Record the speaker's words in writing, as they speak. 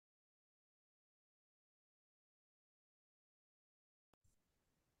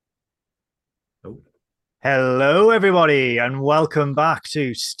Hello, everybody, and welcome back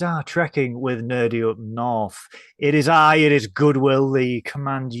to Star Trekking with Nerdy Up North. It is Goodwill, the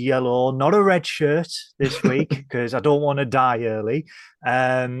Command Yellow, not a red shirt this week because I don't want to die early.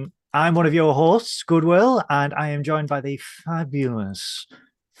 I'm one of your hosts, Goodwill, and I am joined by the fabulous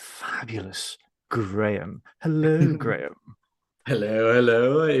Graham. Hello, Graham.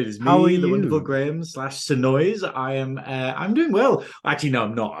 Hello. It is How are me, the wonderful you? Graham slash Sonoise. I'm doing well. Actually, no,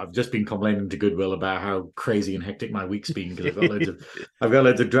 I'm not. I've just been complaining to Goodwill about how crazy and hectic my week's been because I've got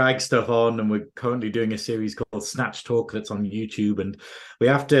loads of drag stuff on, and we're currently doing a series called Snatch Talk that's on YouTube, and we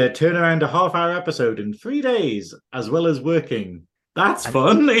have to turn around a half-hour episode in 3 days, as well as working. That's And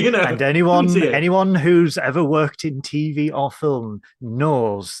fun, And Come and anyone see it. anyone who's ever worked in TV or film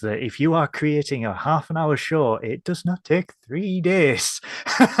knows that if you are creating a half an hour show, it does not take 3 days.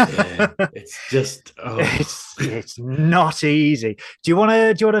 Yeah, it's just It's not easy. Do you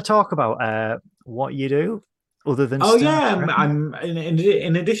want to talk about what you do other than Oh Star yeah, Trek?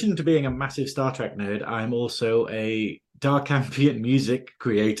 in addition to being a massive Star Trek nerd, I'm also a dark ambient music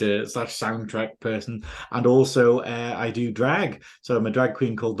creator slash soundtrack person, and also I do drag. So I'm a drag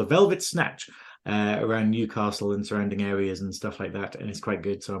queen called the Velvet Snatch around Newcastle and surrounding areas and stuff like that, and it's quite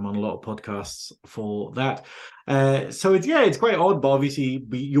good. So I'm on a lot of podcasts for that. So it's quite odd, but obviously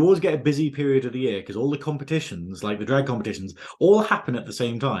you always get a busy period of the year because all the competitions, like the drag competitions, all happen at the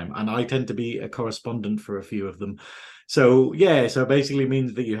same time, and I tend to be a correspondent for a few of them. So yeah, so it basically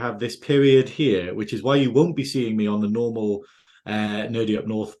means that you have this period here, which is why you won't be seeing me on the normal Nerdy Up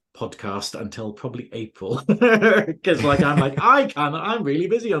North podcast until probably April, because I'm really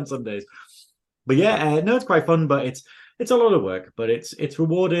busy on Sundays. But yeah, no, it's quite fun, but it's a lot of work, but it's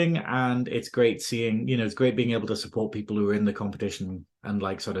rewarding, and it's great seeing, it's great being able to support people who are in the competition and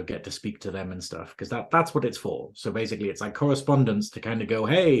like sort of get to speak to them and stuff, because that's what it's for. So basically it's like correspondence to kind of go,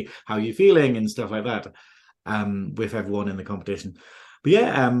 hey, how are you feeling and stuff like that, with everyone in the competition. But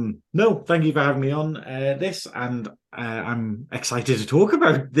yeah, no, thank you for having me on this, and I'm excited to talk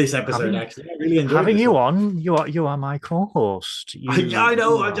about this episode. Having Actually, I really enjoyed having this you one. on, you are my co-host. I know.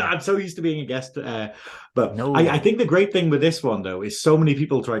 You are I'm so used to being a guest, but I no. think the great thing with this one though is so many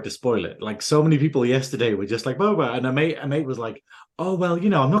people tried to spoil it. Like so many people yesterday were just like, "Boba," and a mate was like, "Oh well, I'm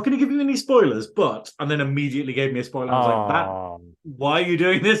not going to give you any spoilers," and then immediately gave me a spoiler. I was like, "That, Oh. why are you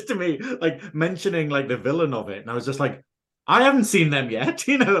doing this to me?" Like mentioning like the villain of it, and I was just like, "I haven't seen them yet."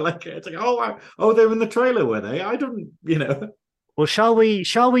 Like it's like, "Oh, they're in the trailer, were they? I don't." Well, shall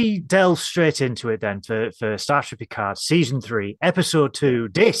we delve straight into it then for Star Trek Picard season 3, episode Yeah. 2,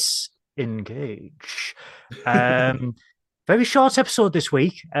 Disengage. Um, very short episode this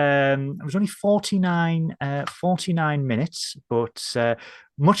week. It was only 49 minutes, but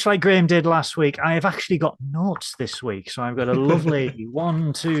much like Graham did last week, I have actually got notes this week. So I've got a lovely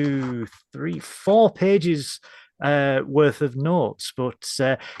one, two, three, 4 pages worth of notes. But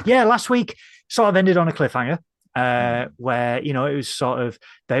yeah, last week sort of ended on a cliffhanger where it was sort of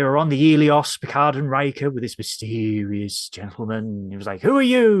they were on the Helios, Picard and Riker, with this mysterious gentleman. He was like, "Who are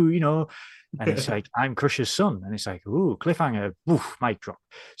you?" And it's like, "I'm Crusher's son," and it's like, "Ooh, cliffhanger, oof, mic drop."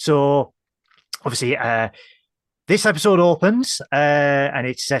 So obviously, this episode opens and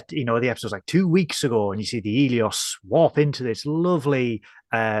it's set. The episode's like 2 weeks ago, and you see the Helios warp into this lovely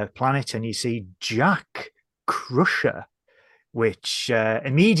planet, and you see Jack Crusher, which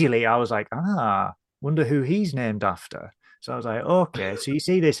immediately I was like, wonder who he's named after. So I was like, okay. So you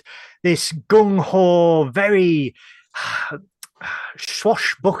see this gung ho, very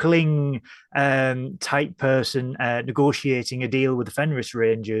swashbuckling type person negotiating a deal with the Fenris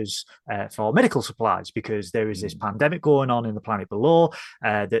Rangers for medical supplies because there is this pandemic going on in the planet below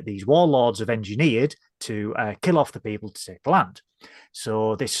that these warlords have engineered to kill off the people to take the land.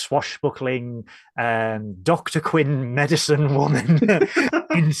 So this swashbuckling Dr. Quinn medicine woman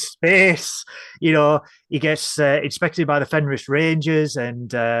in space, he gets inspected by the Fenris Rangers,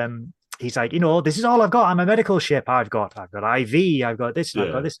 and he's like, this is all I've got. I'm a medical ship. I've got IV. I've got this, and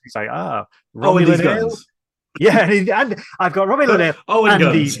I've got Yeah. this. He's like, Oh, and these Romulan ale. guns. Yeah, and I've got Romulan ale Oh, and and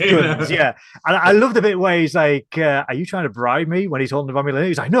guns. these guns. Yeah, and I love the bit where he's like, "Are you trying to bribe me?" When he's holding the Romulan ale,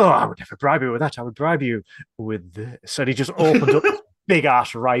 he's like, "No, I would never bribe you with that. I would bribe you with this." And he just opens up this big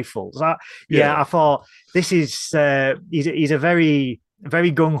ass rifle. So, yeah, Yeah. I thought this is he's a very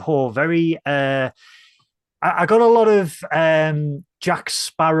very gung ho, very. I got a lot of Jack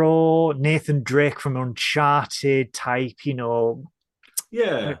Sparrow, Nathan Drake from Uncharted type,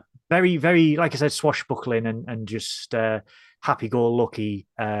 Yeah. very, very, like I said, swashbuckling and just happy go lucky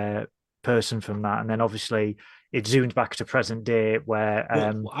person from that. And then obviously it zoomed back to present day where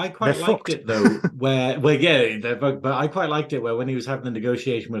Well, I they're quite liked fucked. it though, where yeah, but I quite liked it where when he was having the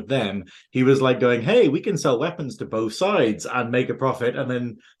negotiation with them, he was like going, "Hey, we can sell weapons to both sides and make a profit, and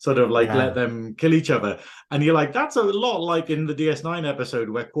then sort of like Yeah. let them kill each other." And you're like, that's a lot like in the DS9 episode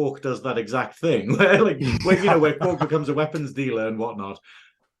where Quark does that exact thing, where Quark becomes a weapons dealer and whatnot.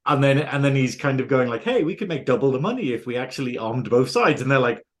 And then he's kind of going like, "Hey, we could make double the money if we actually armed both sides." And they're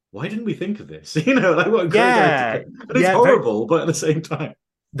like, "Why didn't we think of this?" Like what a great Yeah, idea. And it's yeah, horrible, but at the same time.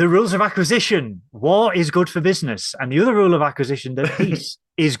 the rules of acquisition. War is good for business, and the other rule of acquisition, that peace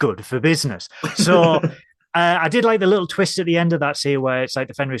is good for business. So I did like the little twist at the end of that scene where it's like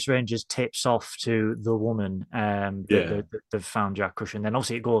the Fenris Rangers tips off to the woman Yeah. that they've found Jack Crusher. And then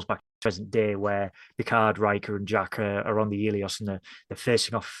obviously it goes back to present day where Picard, Riker, and Jack are on the Helios, and they're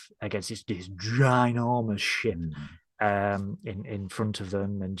facing off against this ginormous ship in front of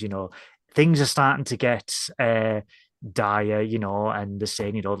them. And, things are starting to get dire, and they're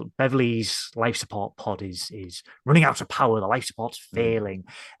saying, Beverly's life support pod is running out of power. The life support's failing.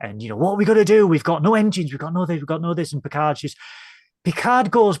 And, what are we going to do? We've got no engines. We've got no this. We've got no this. And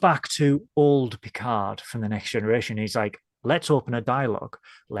Picard goes back to old Picard from the Next Generation. He's like, let's open a dialogue.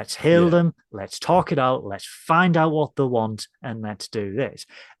 Let's hail them. Let's talk it out. Let's find out what they want. And let's do this.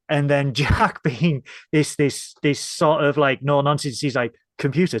 And then Jack, being this sort of like no nonsense, he's like,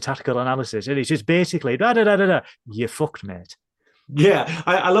 computer tactical analysis, and it's just basically da da da da da. You fucked, mate. Yeah,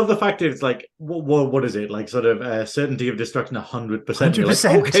 I love the fact that it's like, what is it? Like sort of certainty of destruction 100%. 100%. Like,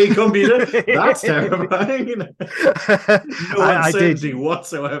 okay, computer, that's terrifying. No uncertainty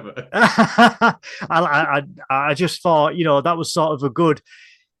whatsoever. I just thought, that was sort of a good,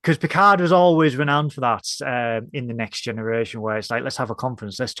 because Picard was always renowned for that in the Next Generation, where it's like, let's have a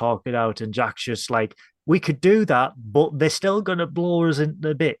conference, let's talk it out. And Jack's just like, we could do that, but they're still going to blow us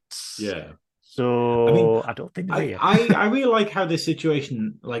into bits. Yeah. So I don't think I really like how this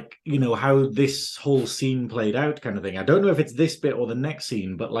situation, like, how this whole scene played out kind of thing. I don't know if it's this bit or the next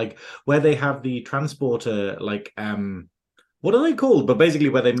scene, but like where they have the transporter, like, what are they called? But basically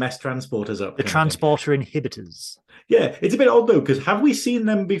where they mess transporters up. The transporter inhibitors. Yeah, it's a bit odd though, because have we seen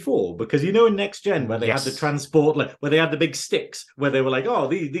them before? Because in Next Gen where they had the transport, like, where they had the big sticks, where they were like, oh,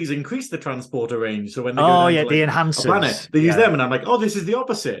 these increase the transporter range. So when they go down to, the enhancers, planet, they use them, and I'm like, oh, this is the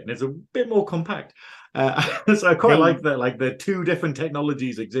opposite, and it's a bit more compact. So I quite like that, like the two different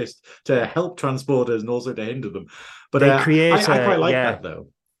technologies exist to help transporters and also to hinder them. But I quite like that though.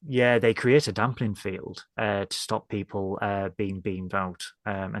 Yeah, they create a dampening field to stop people being beamed out.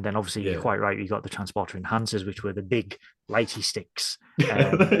 And then obviously, you're quite right, you got the transporter enhancers, which were the big lighty sticks.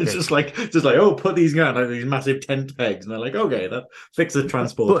 It's just like, oh, put these down, like these massive tent pegs. And they're like, okay, that fixes the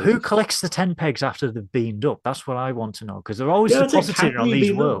transporter. But who collects the tent pegs after they're beamed up? That's what I want to know, because they're always deposited on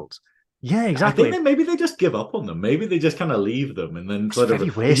these worlds. Yeah, exactly. I think maybe they just give up on them. Maybe they just kind of leave them, and then sort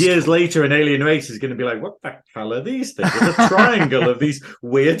of years later, an alien race is going to be like, "What the hell are these things? It's a triangle of these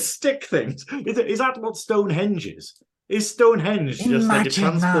weird stick things." Is that what Stonehenge is? Is Stonehenge just like a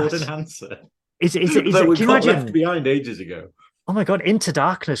transport enhancer? Is it? That we got left behind ages ago. Oh my God, Into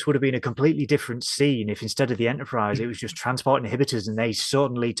Darkness would have been a completely different scene if instead of the Enterprise, it was just transport inhibitors, and they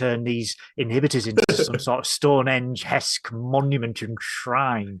suddenly turned these inhibitors into some sort of Stonehenge-esque monument and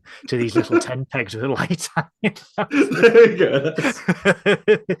shrine to these little tent pegs with lights on it. There you go.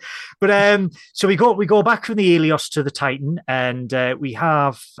 But so we go back from the Helios to the Titan, and we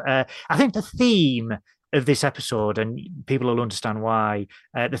have, I think the theme of this episode, and people will understand why,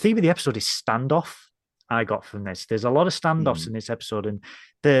 the theme of the episode is standoff. I got from this. There's a lot of standoffs in this episode, and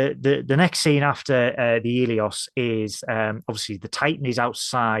the next scene after the Helios is obviously the Titan is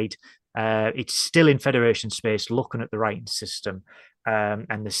outside. It's still in Federation space, looking at the writing system, and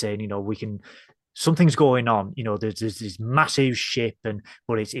they're saying, something's going on. There's this massive ship,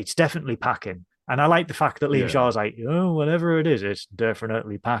 but it's definitely packing. And I like the fact that Liam Shaw's like, whatever it is, it's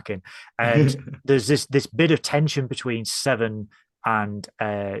definitely packing. And there's this bit of tension between Seven and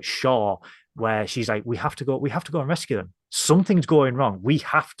Shaw, where she's like, we have to go and rescue them. Something's going wrong. We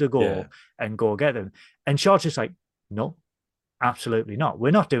have to go and go get them. And Shaw's just like, no, absolutely not.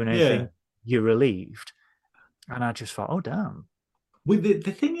 We're not doing anything. You're relieved. And I just thought, oh, damn. Well, the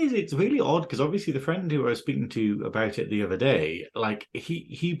thing is, it's really odd, because obviously the friend who I was speaking to about it the other day, like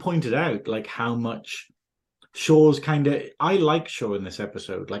he pointed out like how much Shaw's I like Shaw in this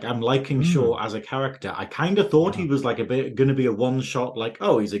episode. Like, I'm liking Shaw as a character. I kind of thought he was like a bit going to be a one shot, like,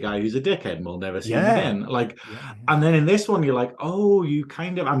 oh, he's a guy who's a dickhead and we'll never see him again. Like, and then in this one, you're like, oh,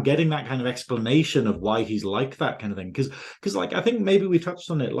 I'm getting that kind of explanation of why he's like that kind of thing. Because like, I think maybe we touched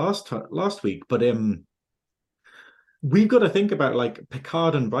on it last week, but we've got to think about like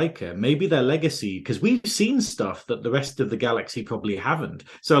Picard and Riker, maybe their legacy, because we've seen stuff that the rest of the galaxy probably haven't.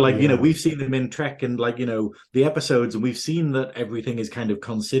 So, like, Yeah. we've seen them in Trek and like, the episodes, and we've seen that everything is kind of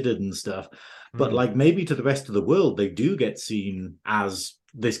considered and stuff. But Mm, like maybe to the rest of the world, they do get seen as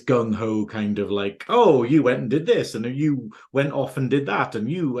this gung ho kind of like, oh, you went and did this, and you went off and did that, and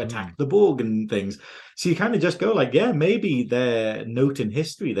you mm. attacked the Borg and things. So you kind of just go like, yeah, maybe their note in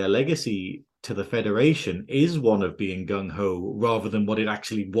history, their legacy to the Federation is one of being gung ho rather than what it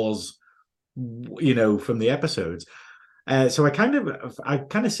actually was, from the episodes. So I kind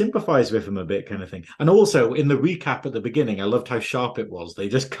of sympathize with him a bit, kind of thing. And also in the recap at the beginning, I loved how sharp it was. They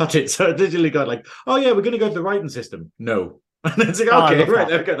just cut it, so it literally got like, oh yeah, we're going to go to the writing system. No, and it's like, Oh, I okay, love right,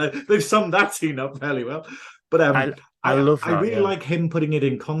 that. okay, they've summed that scene up fairly well. But I love I that. really Yeah. like him putting it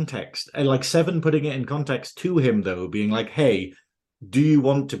in context, and like Seven putting it in context to him though, being like, hey, do you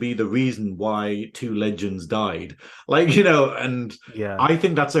want to be the reason why two legends died? Like, and Yeah. I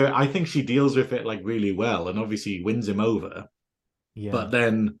think she deals with it like really well and obviously wins him over. Yeah. But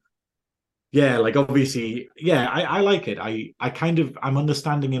then, yeah, like obviously, yeah, I like it. I'm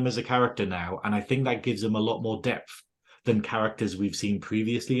understanding him as a character now, and I think that gives him a lot more depth than characters we've seen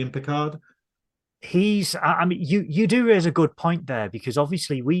previously in Picard. I mean, you do raise a good point there because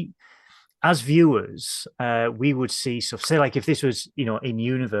obviously as viewers, we would see stuff. Say, like if this was, in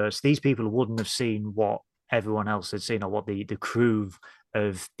universe, these people wouldn't have seen what everyone else had seen or what the crew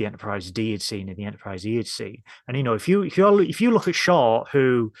of the Enterprise D had seen and the Enterprise E had seen. And if you look at Shaw,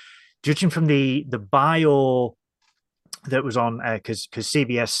 who, judging from the bio that was on because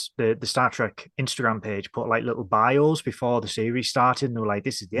CBS the Star Trek Instagram page put like little bios before the series started, and they were like,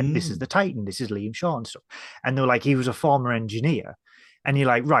 this is Mm. the Titan, this is Liam Shaw and stuff, and they were like, he was a former engineer, and you're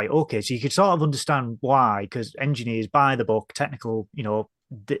like, right, okay, so you could sort of understand why, because engineers by the book, technical,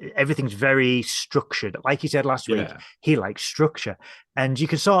 everything's very structured. Like you said last week, Yeah. he likes structure, and you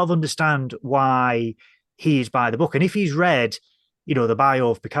can sort of understand why he's by the book. And if he's read, the bio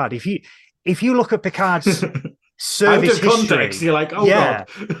of Picard, if you look at Picard's Out service of context, history. you're like, oh Yeah.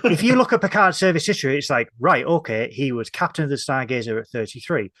 God. If you look at Picard's service history, it's like, right, okay, he was captain of the Stargazer at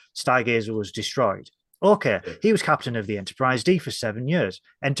 33. Stargazer was destroyed. Okay, he was captain of the Enterprise D for 7 years.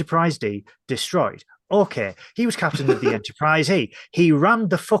 Enterprise D destroyed. Okay, he was captain of the Enterprise E. He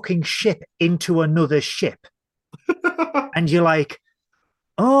rammed the fucking ship into another ship. And you're like,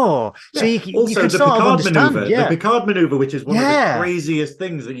 oh, so Yeah. you Also, can the sort of Picard understand. maneuver, the Yeah. Picard maneuver, which is one of the Yeah. craziest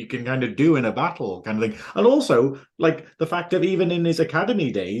things that you can kind of do in a battle, kind of thing. And also, like the fact that even in his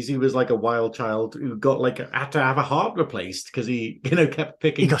academy days, he was like a wild child who got like had to have a heart replaced because he, kept He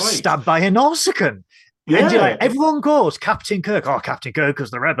picking got fights. stabbed by a Nausicaan. And you're like, Yeah. everyone goes, Captain Kirk. Oh, Captain Kirk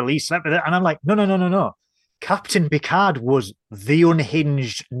was the rebel. He slept with it. And I'm like, no, no, no, no, no. Captain Picard was the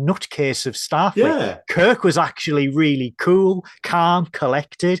unhinged nutcase of Starfleet. Yeah. Kirk was actually really cool, calm,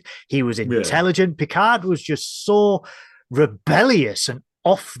 collected. He was Yeah. intelligent. Picard was just so rebellious and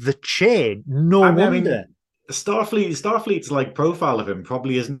off the chain. No I wonder. mean, Starfleet's like profile of him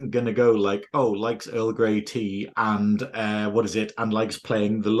probably isn't going to go like, oh, likes Earl Grey tea and what is it, and likes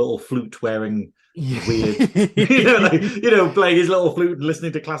playing the little flute wearing weird, like playing his little flute and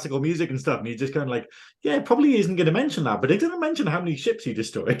listening to classical music and stuff. And he's just kind of like, yeah, it probably isn't going to mention that, but it doesn't mention how many ships he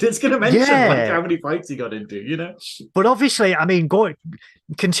destroyed. It's going to mention like Yeah. how many fights he got into. But obviously, I mean,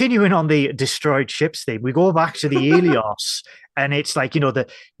 continuing on the destroyed ships thing, we go back to the Helios, and it's like, they're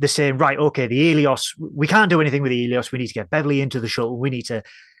saying, right, okay, the Helios, we can't do anything with the Helios. We need to get Beverly into the shuttle. We need to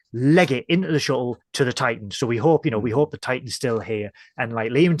leg it into the shuttle to the Titan. So we hope the Titan's still here. And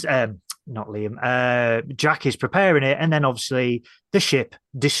like not Liam, Jack is preparing it, and then obviously the ship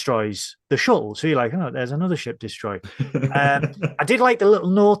destroys the shuttle. So you're like, oh, there's another ship destroyed. I did like the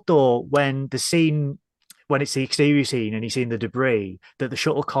little note though when it's the exterior scene and he's seeing the debris, that the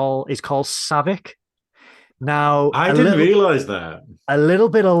shuttle call is called Savick. Now, I a didn't little realize that. a little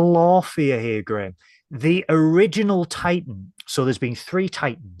bit of lore for you here, Graham. The original Titan. So there's been three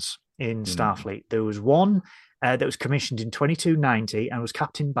Titans in Hmm. Starfleet. There was one that was commissioned in 2290 and was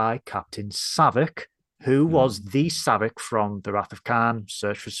captained by Captain Savick, who was Hmm. the Savick from The Wrath of Khan,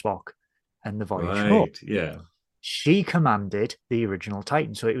 Search for Spock, and The Voyage Home. Right. Yeah. She commanded the original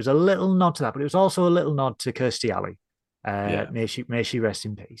Titan. So it was a little nod to that, but it was also a little nod to Kirstie Alley. Yeah. May she rest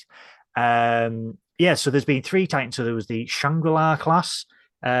in peace. Yeah, so there's been three Titans. So there was the Shangri-La class,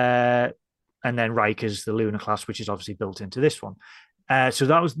 and then Riker's the Lunar class, which is obviously built into this one. So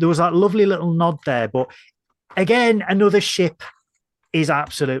there was that lovely little nod there. But again, another ship is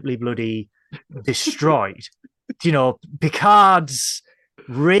absolutely bloody destroyed. Picard's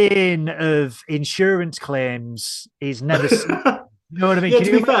reign of insurance claims is never You know what I mean? Yeah, Can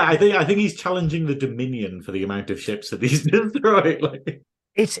to you be fair, imagine? I think he's challenging the Dominion for the amount of ships that he's destroyed. Like,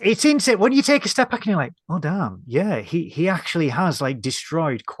 It's insane when you take a step back and you're like, oh damn, yeah, he actually has like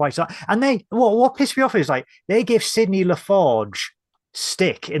destroyed quite a lot. And they what pissed me off is like they gave Sydney LaForge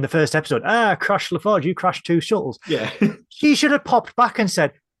stick in the first episode. Crash LaForge, you crashed two shuttles. yeah, She should have popped back and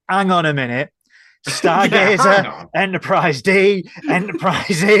said, hang on a minute, yeah. Hang Stargazer, on. Enterprise D,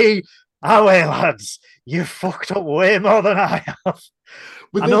 Enterprise E. Away, lads, you fucked up way more than I have.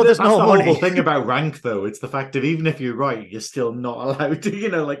 But I know there's that's no the money. horrible thing about rank, though. It's the fact that even if you're right, you're still not allowed to.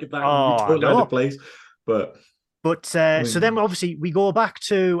 Like that would be Oh, I totally out of know. place. But But I so then mean, obviously we go back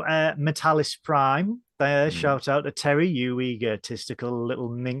to Metalis Prime. hmm. Shout out to Terry, you egotistical little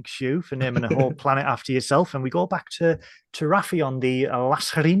mink shoe for naming a whole planet after yourself. And we go back to Raffi on the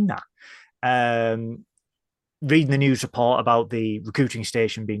Lasarina, um, reading the news report about the recruiting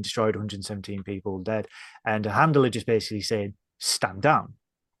station being destroyed, 117 people dead. And a handler just basically saying, stand down.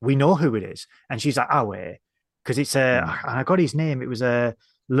 We know who it is. And she's like, oh, wait. Because it's Hmm. I got his name. It was a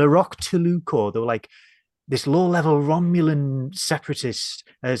Laroc Tuluco. They were like, this low-level Romulan separatist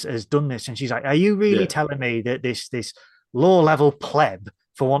has done this, and she's like, "Are you really Yeah, telling me that this low-level pleb,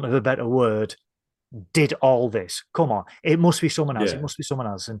 for want of a better word, did all this? Come on, it must be someone else. It yeah, must be someone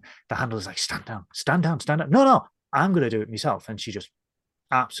else." And the handler's like, "Stand down, stand down, stand down." No, no, I'm going to do it myself, and she just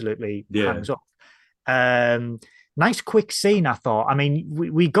absolutely yeah. hangs up. Um, Nice quick scene, I thought. I mean,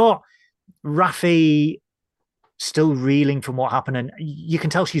 we got Raffi still reeling from what happened, and you can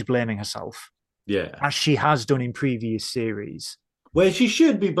tell she's blaming herself Yeah. as she has done in previous series. Where she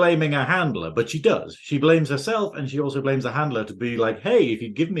should be blaming her handler, but she does. She blames herself and she also blames the handler to be like, hey, if you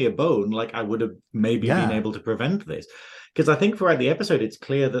give me a bone, like I would have maybe been Yeah, able to prevent this. Because I think throughout the episode, it's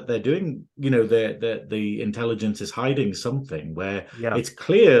clear that they're doing, the intelligence is hiding something where yeah, it's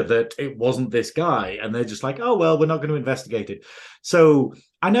clear that it wasn't this guy, and they're just like, oh well, we're not going to investigate it. So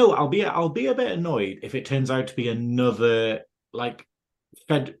I know I'll be a bit annoyed if it turns out to be another like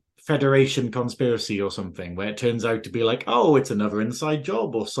Federation conspiracy or something, where it turns out to be like, oh, it's another inside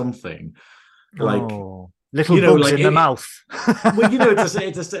job or something. Like, oh, little bugs like in the mouth. well,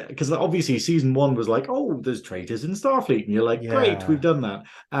 it's a because obviously season one was like, oh, there's traitors in Starfleet, and you're like, great, we've Yeah. done that.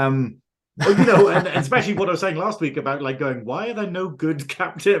 And especially what I was saying last week about like going, why are there no good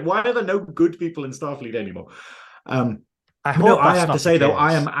captain? Why are there no good people in Starfleet anymore? Um, I but no, hope I that's have to not the say though,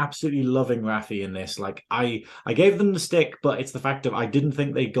 I am case. absolutely loving Raffi in this. Like, I gave them the stick, but it's the fact of I didn't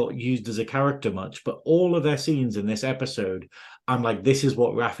think they got used as a character much. But all of their scenes in this episode, I'm like, this is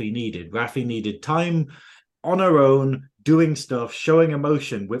what Raffi needed. Raffi needed time on her own, doing stuff, showing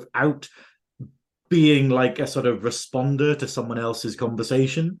emotion without being like a sort of responder to someone else's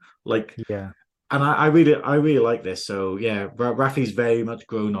conversation. Like, Yeah. and I really like this. So yeah, Raffi's very much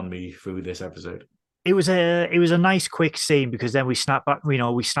grown on me through this episode. It was a nice quick scene because then we snap back,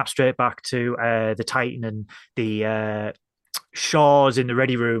 we snap straight back to the Titan and the Shaw's in the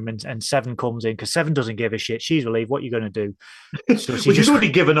ready room and Seven comes in because Seven doesn't give a shit. She's relieved. What are you gonna do? So she Well, she's just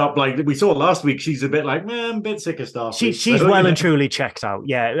already given up. Like we saw last week, she's a bit like, man, I'm a bit sick of Starfleet. she's So well and truly checked out.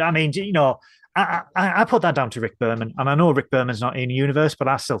 Yeah, I mean, I put that down to Rick Berman, and I know Rick Berman's not in the universe, but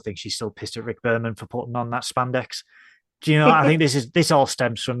I still think she's still pissed at Rick Berman for putting on that spandex. Do you know? I think this all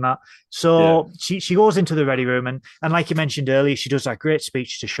stems from that. yeah, So she goes into the ready room and like you mentioned earlier, she does that great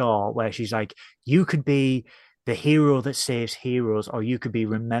speech to Shaw where she's like, "You could be the hero that saves heroes, or you could be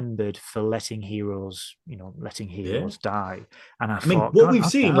remembered for letting yeah. heroes die." And I I mean, thought, what God, we've God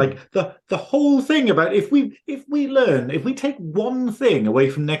seen, damn, like the whole thing about if we take one thing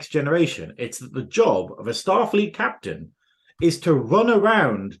away from Next Generation, it's that the job of a Starfleet captain is to run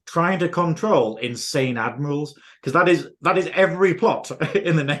around trying to control insane admirals, because that is every plot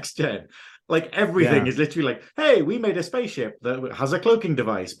in the Next Gen. Like everything yeah. is literally like, hey, we made a spaceship that has a cloaking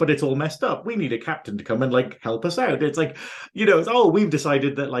device, but it's all messed up. We need a captain to come and like help us out. It's like, it's we've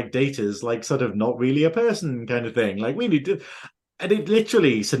decided that like Data's like sort of not really a person kind of thing. Like we need to, and it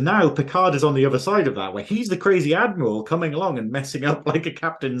literally, so now Picard is on the other side of that, where he's the crazy admiral coming along and messing up like a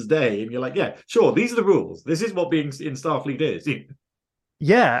captain's day. And you're like, yeah, sure, these are the rules. This is what being in Starfleet is.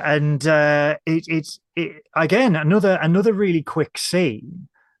 Yeah, and it's again another really quick scene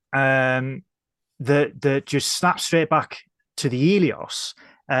that just snaps straight back to the Helios,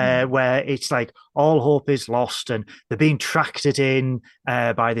 Mm. where it's like all hope is lost and they're being tracked in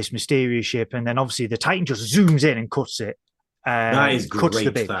by this mysterious ship, and then obviously the Titan just zooms in and That is cuts the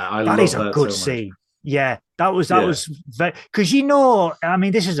great. beam. That I That is love a that good so much. scene. Yeah, that Yeah. was very because I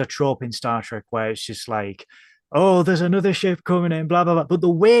mean, this is a trope in Star Trek where it's just like oh, there's another ship coming in, blah blah blah. But the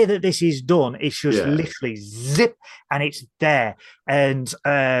way that this is done, it's just Yeah, literally zip, and it's there. And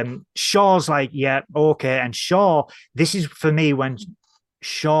Shaw's like, yeah, okay. And Shaw, this is for me when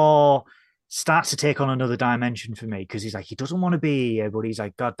Shaw starts to take on another dimension for me, because he's like, he doesn't want to be here, but he's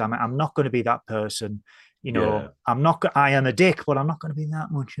like, God damn it, I'm not going to be that person. yeah. I'm not. I am a dick, but I'm not going to be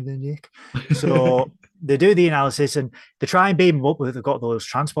that much of a dick. So they do the analysis and they try and beam them up with. They've got those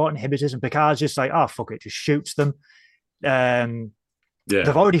transport inhibitors, and Picard's just like, oh fuck it, just shoots them. Um, they've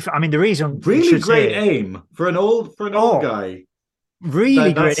Yeah. already. I mean, the reason we Really should great say, aim for an old oh, guy.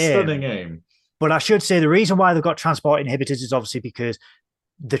 really That's great stunning aim. aim. But I should say the reason why they've got transport inhibitors is obviously because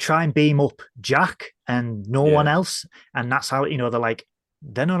they try and beam up Jack and no one Yeah, else, and that's how they're like,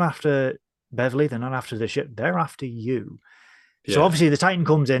 they're not after Beverly, they're not after the ship, they're after you. So yeah, obviously the Titan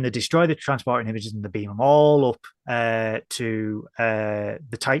comes in, they destroy the transport inhibitors, and they beam them all up to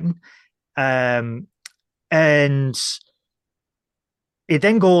the Titan. Um, and it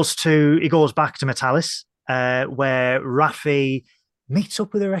goes back to Metalis, where Raffi meets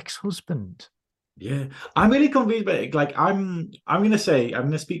up with her ex-husband. yeah. I'm really confused about it. Like, I'm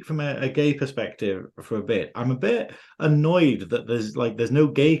gonna speak from a gay perspective for a bit. I'm a bit annoyed that there's no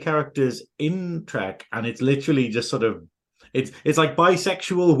gay characters in Trek, and it's literally just sort of it's like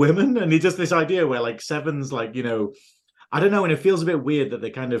bisexual women, and it's just this idea where like Seven's like, I don't know, and it feels a bit weird that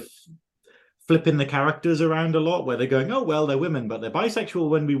they kind of flipping the characters around a lot, where they're going, oh well, they're women, but they're bisexual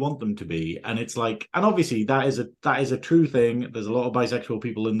when we want them to be. And it's like, and obviously that is a true thing. There's a lot of bisexual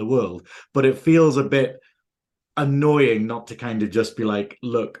people in the world, but it feels a bit annoying not to kind of just be like,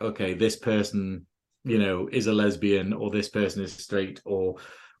 look, okay, this person, is a lesbian, or this person is straight, or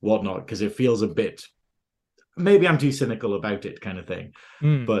whatnot, because it feels a bit, maybe I'm too cynical about it, kind of thing.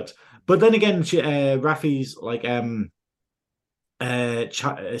 Mm. But then again, Raffi's like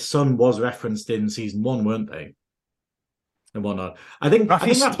son was referenced in season one, weren't they? And whatnot. I think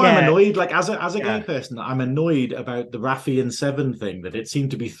Raffi's, that's why I'm yeah, annoyed. Like, as a gay yeah. person, I'm annoyed about the Raffi and Seven thing, that it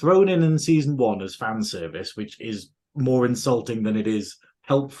seemed to be thrown in season one as fan service, which is more insulting than it is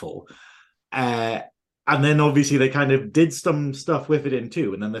helpful. Uh, and then obviously they kind of did some stuff with it in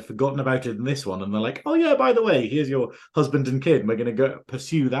two, and then they've forgotten about it in this one, and they're like, oh yeah, by the way, here's your husband and kid, and we're going to go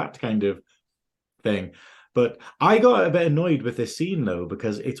pursue that kind of thing. But I got a bit annoyed with this scene though,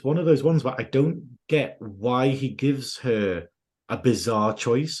 because it's one of those ones where I don't get why he gives her a bizarre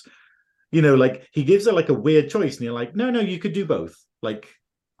choice. Like he gives her like a weird choice, and you're like, no, no, you could do both. Like,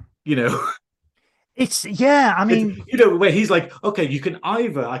 you know, It's, yeah, I it's, mean, where he's like, okay,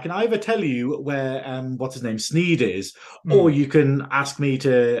 I can either tell you where what's his name, Sneed is, or mm, you can ask me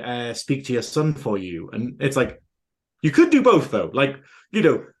to speak to your son for you. And it's like, you could do both though. Like,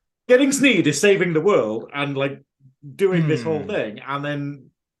 getting Sneed is saving the world and like doing this whole mm. thing, and then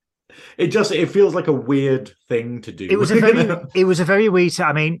it feels like a weird thing to It do. was a very, it was a very weird.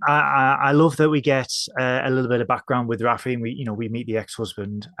 I mean, I love that we get a little bit of background with Raffi, and we meet the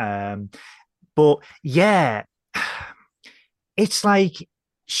ex-husband. But yeah, it's like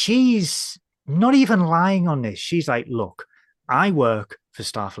she's not even lying on this. She's like, look, I work for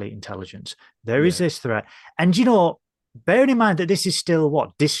Starfleet Intelligence. There is Yeah, this threat. And, bearing in mind that this is still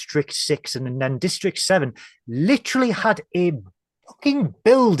what, District 6, and then District 7 literally had a fucking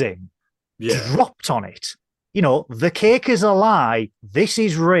building yeah, dropped on it. The cake is a lie. This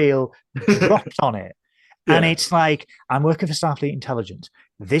is real, dropped on it. And yeah. it's like, I'm working for Starfleet Intelligence.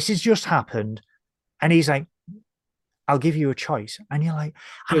 This has just happened. And he's like, I'll give you a choice. And you're like,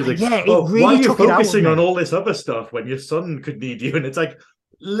 It was like, yeah, it oh, why are really you took it out of focusing on me. all this other stuff when your son could need you? And it's like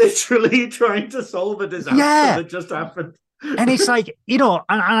literally trying to solve a disaster Yeah. that just happened. And it's like, and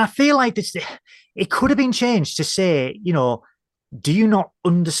I feel like it could have been changed to say, do you not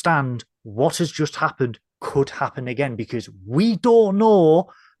understand what has just happened could happen again? Because we don't know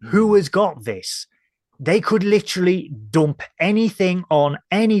who has got this. They could literally dump anything on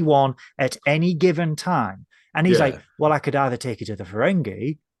anyone at any given time. And he's like, Yeah. well, I could either take you to the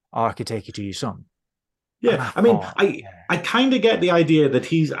Ferengi or I could take you to your son. And I Yeah, I mean, thought, I yeah, I kind of get the idea that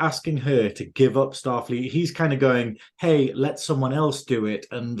he's asking her to give up Starfleet. He's kind of going, "Hey, let someone else do it,"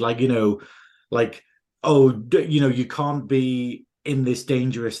 and like like, oh, you can't be in this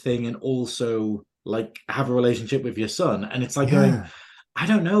dangerous thing and also like have a relationship with your son. And it's like going, yeah. I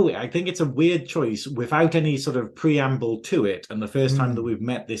don't know. I think it's a weird choice without any sort of preamble to it. And the first time that Mm, we've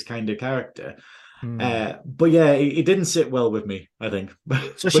met this kind of character, mm. but yeah, it didn't sit well with me, I think.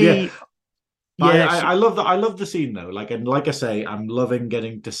 So But yeah, she, I, yeah, I she, I love that. I love the scene though. Like, and like I say, I'm loving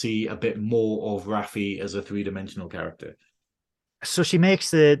getting to see a bit more of Raffi as a three-dimensional character. So she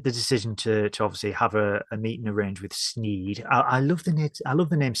makes the decision to obviously have a meeting arranged with Sneed. I love the name. I love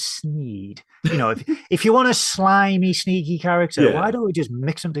the name Sneed. You know, if you want a slimy, sneaky character, why Yeah. don't we just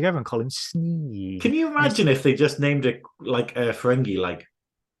mix them together and call him Sneed? Can you And it's imagine if they just named it like a Ferengi, like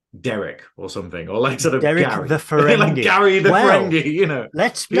Derek or something, or like sort of Derek the Gary, like Ferengi. Gary the Well, Ferengi? You know, he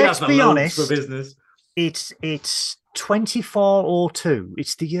has let's the be lobes for honest. business. It's 2402.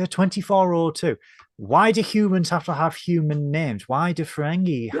 It's the year 2402. Why do humans have to have human names? Why do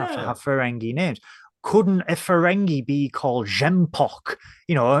Ferengi have to Yeah, have Ferengi names? Couldn't a Ferengi be called Jempok?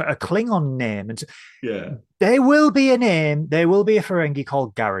 You know, a Klingon name. And yeah. there will be a name. There will be a Ferengi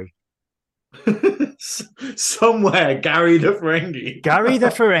called Gary. Somewhere, Gary the Ferengi. Gary the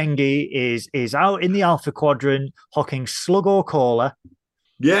Ferengi is out in the Alpha Quadrant hawking Sluggo Cola.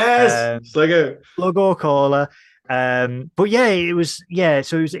 Yes, Um, it's like a Sluggo Cola. But yeah, it was yeah.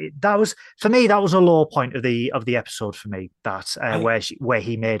 So that was for me. That was a low point of the episode for me. That I where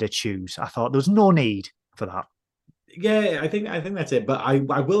he made her choose. I thought there was no need for that. yeah, I think that's it. But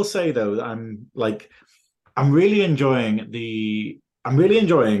I will say though, that I'm really enjoying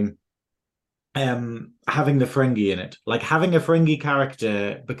having the Ferengi in it. Like having a Ferengi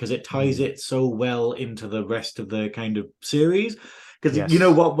character because it ties Mm, it so well into the rest of the kind of series. Because you know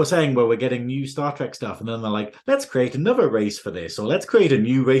yes. what we're saying, where we're getting new Star Trek stuff, and then they're like, let's create another race for this, or let's create a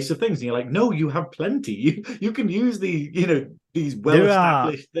new race of things. And you're like, no, you have plenty. You can use these There are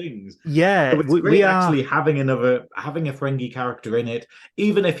well-established things. yeah. So it's We great are actually having a Ferengi character in it,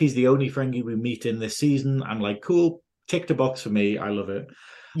 even if he's the only Ferengi we meet in this season. I'm like, cool, tick the box for me. I love it.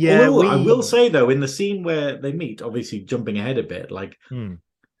 yeah Although I will we. say though, in the scene where they meet, obviously jumping ahead a bit, like Hmm.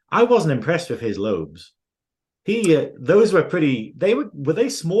 I wasn't impressed with his lobes. Those were pretty. Were they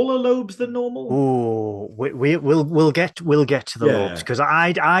smaller lobes than normal? Oh, we'll get to the lobes Yeah. because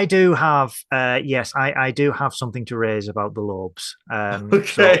I do have yes I do have something to raise about the lobes. So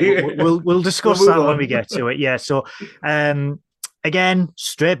Okay. we'll We'll discuss move that when we on. get to it. Yeah. So um, again,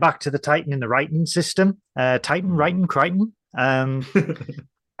 straight back to the Titan in the writing system. Titan writing Crichton.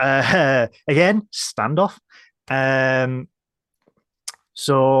 Again, standoff. Um,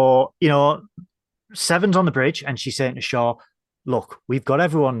 so you know Seven's on the bridge and she's saying to Shaw, look, we've got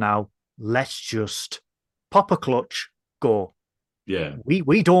everyone now. Let's just pop a clutch, go. Yeah.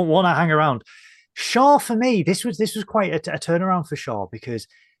 We don't want to hang around. Shaw, for me, this was quite a turnaround for Shaw because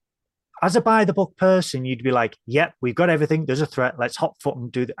as a by the book person, you'd be like, yep, we've got everything. There's a threat. Let's hot foot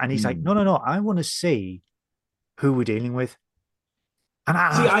and do that. And he's like, Hmm. no. I want to see who we're dealing with. And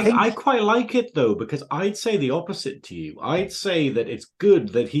See, I I think, quite like it though, because I'd say the opposite to you. I'd say that it's good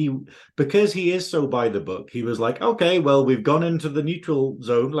that because he is so by the book, he was like, okay, well, we've gone into the neutral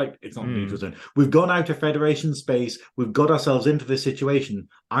zone. Like, it's not neutral zone. We've gone out of Federation space. We've got ourselves into this situation.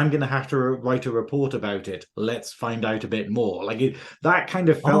 I'm going to have to write a report about it. Let's find out a bit more. That kind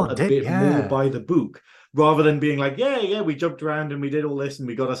of oh, felt a did bit more yeah. by the book rather than being like, yeah, we jumped around and we did all this and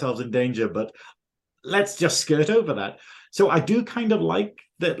we got ourselves in danger, but let's just skirt over that. So I do kind of like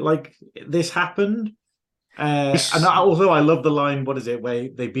that, like this happened. And This although I love the line, what is it, where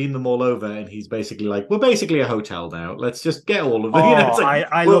they beam them all over, and he's basically like, "We're basically a hotel now. Let's just get all of them." oh, It's like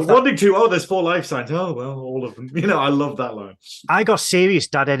I we're love that. wanting to. Oh, there's 4 life signs. Oh well, all of them. I love that line. I got serious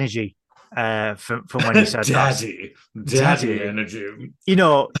dad energy from when he said that. Daddy Daddy, energy. you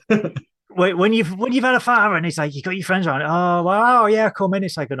know, when you've had a father and it's like you got your friends around. Oh wow, yeah, come in.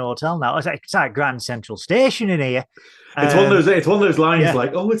 It's like an hotel now. It's like Grand Central Station in here. It's one of Um, those. It's one of those lines yeah,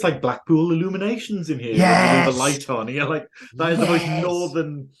 like, "Oh, it's like Blackpool illuminations in here when you leave a yes, light on." And you're like, "That is the most yes.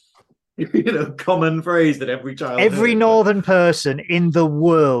 northern, common phrase that every child Every heard." But northern person in the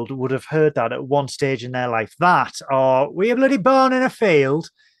world would have heard that at one stage in their life. That, or we are bloody born in a field.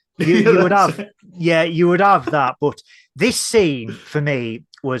 yeah, You would that's have, yeah, you would have that. But this scene for me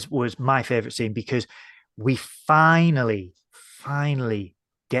was my favorite scene because we finally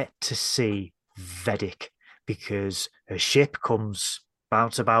get to see Vedic because her ship comes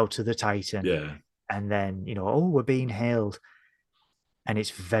bounce about to the Titan, yeah. and then oh, we're being hailed, and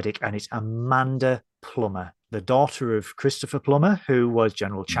it's Vedic, and it's Amanda Plummer, the daughter of Christopher Plummer, who was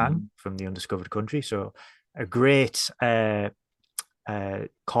General Chang Mhm. from the Undiscovered Country. So a great callback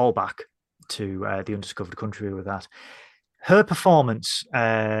to the Undiscovered Country with that. Her performance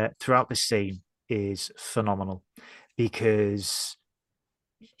throughout this scene is phenomenal because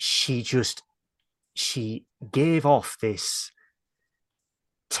she just she gave off this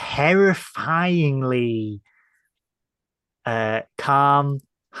terrifyingly calm,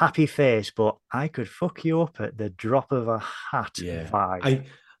 happy face, but I could fuck you up at the drop of a hat Yeah. vibe.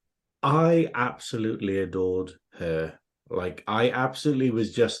 I absolutely adored her. Like, I absolutely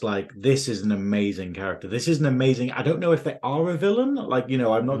was just like, this is an amazing character. This is an amazing. I don't know if they are a villain. Like,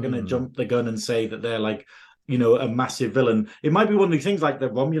 I'm not going to Mm, jump the gun and say that they're like, a massive villain. It might be one of these things like the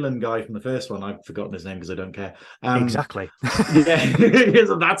Romulan guy from the first one. I've forgotten his name because I don't care. exactly. Yeah,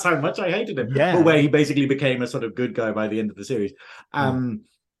 so that's how much I hated him. But Yeah. where he basically became a sort of good guy by the end of the series. Mm,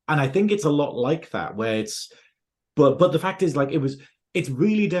 And I think it's a lot like that, where but the fact is, like, it's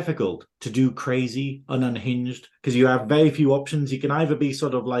really difficult to do crazy and unhinged because you have very few options. You can either be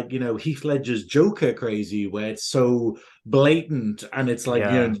sort of like, Heath Ledger's Joker crazy, where it's so blatant and it's like,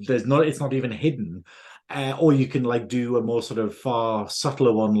 yeah. it's not even hidden. Or you can like do a more sort of far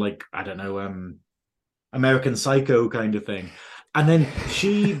subtler one, like, I don't know, American Psycho kind of thing. And then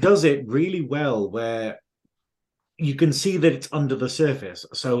she does it really well, where you can see that it's under the surface.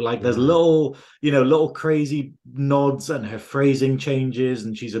 So like there's Mm, little crazy nods and her phrasing changes,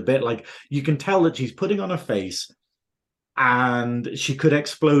 and she's a bit like, you can tell that she's putting on a face and she could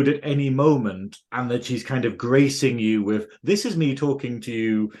explode at any moment, and that she's kind of gracing you with, this is me talking to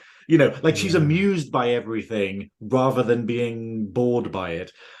you, like she's yeah. amused by everything rather than being bored by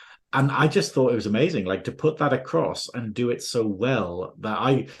it. And I just thought it was amazing, like, to put that across and do it so well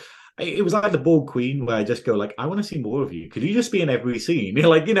that it was like the Borg Queen, where I just go like, I want to see more of you. Could you just be in every scene? You're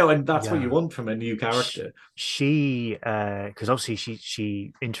like, and that's what you Yeah. want from a new character. She because obviously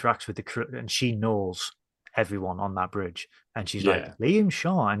she interacts with the crew and she knows everyone on that bridge, and she's like Yeah, Liam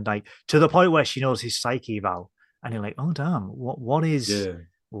Shaw, and like to the point where she knows his psyche eval, and you're like, oh damn, yeah.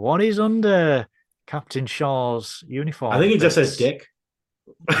 what is under Captain Shaw's I uniform? think he just says That's Dick.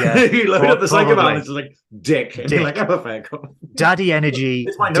 yeah, You load up the psychoval and probably it's just like Dick, and you're like, Dick, oh, fair call. Daddy Energy,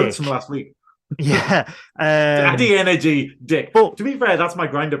 It's my notes from Dick. last week. Yeah, Daddy Energy, Dick. but To be fair, that's my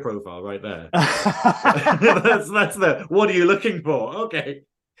grinder profile right there. That's the what are you looking for? Okay.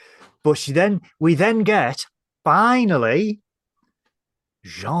 but we then get finally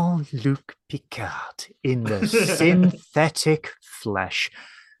Jean-Luc Picard in the synthetic flesh.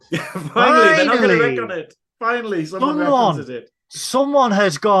 Yeah, finally, they're not going to wreck on Finally, it. Finally, someone references it. someone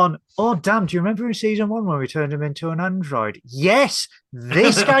has gone, oh, damn, do you remember in season one when we turned him into an android? Yes,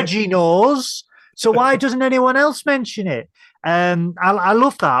 this guy knows. So why doesn't anyone else mention it? I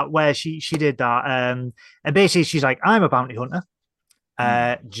love that where she did that. And basically she's like, I'm a bounty hunter.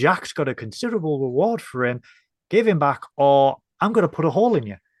 Jack's got a considerable reward for him. Give him back, or I'm going to put a hole in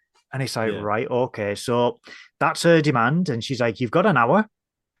you. And it's like, Yeah. right, okay. So that's her demand. And she's like, you've got an hour.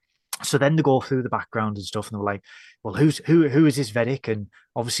 So then they go through the background and stuff, and they're like, well, who is this Vedic? And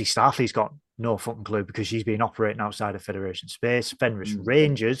obviously Starfleet's got no fucking clue because she's been operating outside of Federation space. Fenris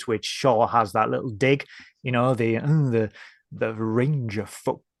Rangers, which Shaw has that little dig, the Ranger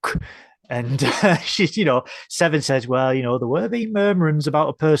fuck. And she's, Seven says, well, there were being murmurings about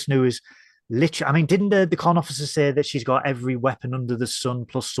a person who is literally, I mean, didn't the con officer say that she's got every weapon under the sun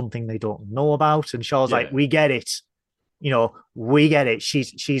plus something they don't know about? And Shaw's like, Yeah. we get it. We get it.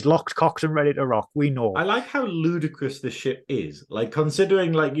 She's locked, cocked, and ready to rock. We know. I like how ludicrous the ship is. Like,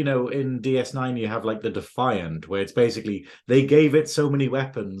 considering, like, in DS9 you have like the Defiant, where it's basically they gave it so many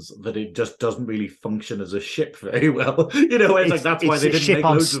weapons that it just doesn't really function as a ship very well. It's like that's why they didn't ship make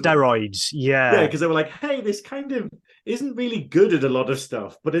on loads steroids. yeah, Yeah. because they were like, hey, this kind of isn't really good at a lot of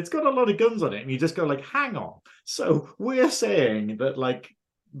stuff, but it's got a lot of guns on it. And you just go like, hang on. So we're saying that like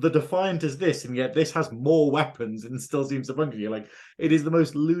the Defiant is this, and yet this has more weapons and still seems to function. You're like, it is the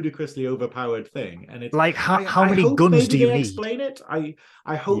most ludicrously overpowered thing. And it's Like how I many hope guns maybe do you they need? explain it.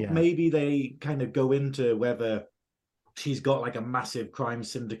 I hope Yeah. maybe they kind of go into whether she's got like a massive crime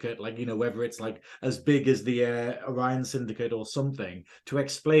syndicate, like whether it's like as big as the Orion syndicate or something, to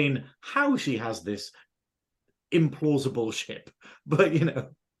explain how she has this implausible ship. But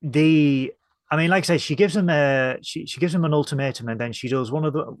I mean, like I said, she gives him she gives him an ultimatum, and then she does one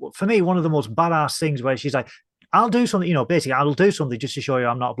of the most badass things where she's like, I'll do something, basically, I'll do something just to show you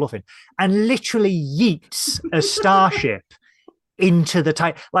I'm not bluffing, and literally yeets a starship into the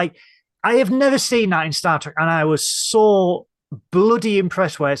tight. Like, I have never seen that in Star Trek, and I was so bloody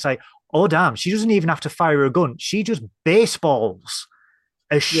impressed where it's like, oh damn, she doesn't even have to fire a gun. She just baseballs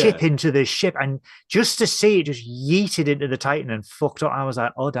a ship yeah, into this ship, and just to see it just yeeted into the Titan and fucked up, I was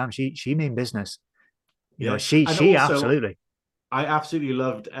like, oh damn, she mean business. yeah. And She also absolutely. I absolutely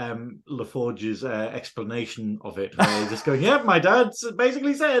loved LaForge's explanation of it, where he's just going, yeah, my dad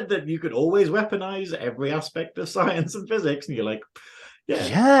basically said that you could always weaponize every aspect of science and physics. And you're like,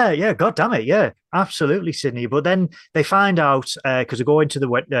 yeah. Yeah, god damn it, yeah, absolutely, Sydney. But then they find out because they go into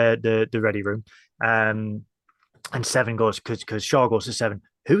the ready room, and Seven goes because Shaw goes to Seven,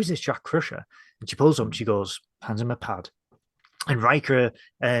 who is this Jack Crusher? And she pulls up and she goes, hands him a pad. And Riker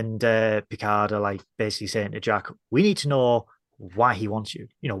and Picard are like basically saying to Jack, "We need to know why he wants you.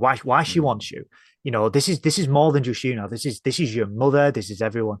 You know why she Mm. wants you. You know this is more than just you now. This is your mother. This is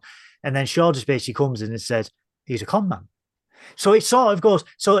everyone." And then Shaw just basically comes in and says, "He's a con man." So it sort of goes.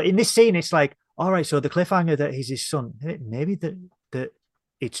 So in this scene, it's like, all right. So the cliffhanger that he's his son. Maybe that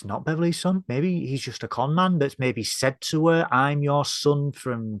it's not Beverly's son. Maybe he's just a con man that's maybe said to her, "I'm your son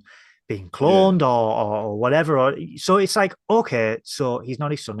from being Yeah. cloned or whatever." Or so it's like, okay, so he's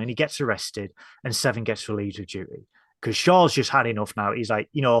not his son, and he gets arrested, and Seven gets relieved of duty because Shaw's just had enough now. He's like,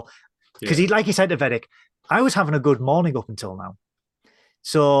 because Yeah. he like he said to Vedic, I was having a good morning up until now.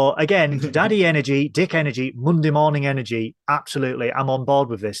 So again, daddy energy, dick energy, Monday morning energy. Absolutely, I'm on board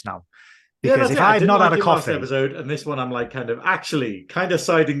with this now. Yeah, Because that's if it. I I've didn't not had like a it last coffee, episode, and this one I'm like kind of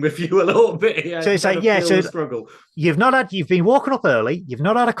siding with you a little bit here. I so can it's kind like, of yeah, feel so the struggle. you've been woken up early, you've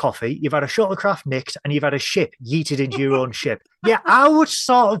not had a coffee, you've had a shuttlecraft nicked, and you've had a ship yeeted into your own ship. Yeah, I would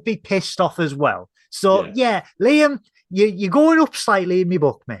sort of be pissed off as well. So Yeah. yeah, Liam, you're going up slightly in my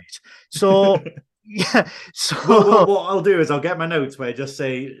book, mate. So yeah, Well, so what I'll do is I'll get my notes where I just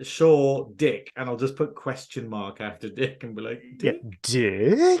say Shaw Dick, and I'll just put question mark after Dick and be like, yeah,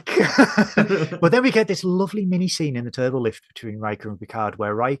 Dick? dick. But then we get this lovely mini scene in the turbo lift between Riker and Picard,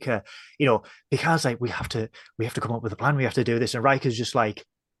 where Riker, Picard's like, we have to come up with a plan, we have to do this, and Riker's just like,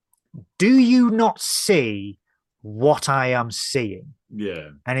 do you not see what I am seeing? Yeah.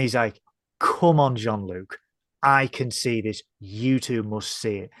 And he's like, come on, Jean-Luc, I can see this. You two must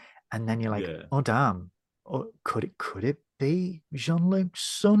see it. And then you're like, Yeah. oh damn, could it be Jean-Luc's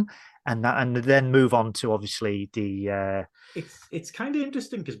son? And then move on to obviously the It's kind of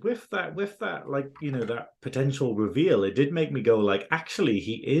interesting because with that like that potential reveal, it did make me go like, actually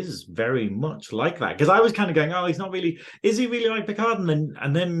he is very much like that, because I was kind of going, oh, he's not really, is he really like Picard?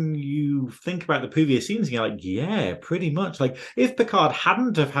 And then you think about the previous scenes and you're like, yeah, pretty much. Like if Picard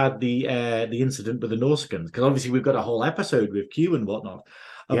hadn't have had the incident with the Nausicaans, because obviously we've got a whole episode with Q and whatnot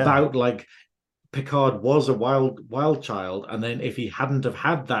yeah. about like Picard was a wild child, and then if he hadn't have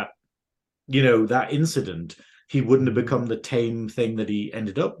had that incident, he wouldn't have Mm. become the tame thing that he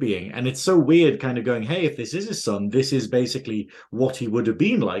ended up being. And it's so weird kind of going, hey, if this is his son, this is basically what he would have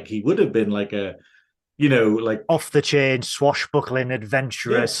been like. He would have been like like Off the chain, swashbuckling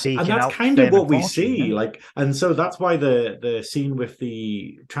adventurer yeah, and seeking that's out kind of fame and what we fortune. see. Yeah. Like, and so that's why the scene with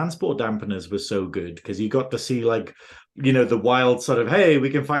the transport dampeners was so good, because you got to see like, the wild sort of, hey, we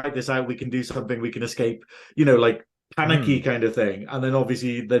can fight this out, we can do something, we can escape, like panicky Mm. kind of thing. And then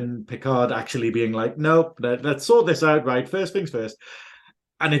obviously then Picard actually being like, nope, let's sort this out, right? First things first.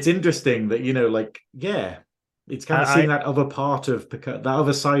 And it's interesting that, like, yeah, it's kind of seeing I, that other part of Picard, that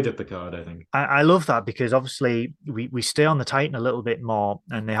other side of Picard, I think. I love that because obviously we stay on the Titan a little bit more,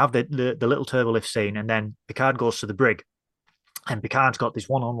 and they have the little turbo lift scene, and then Picard goes to the brig, and Picard's got this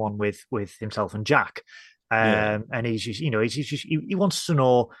one on one with himself and Jack, Yeah. and he's just he wants to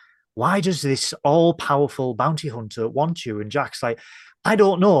know, why does this all powerful bounty hunter want you? And Jack's like, I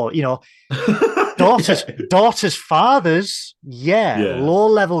don't know, daughters, Yeah. daughters, fathers, yeah. Yeah. Low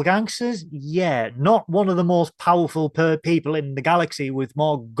level gangsters, yeah. Not one of the most powerful people in the galaxy with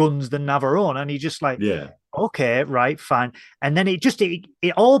more guns than Navarone. And he's just like, Yeah. okay, right, fine. And then it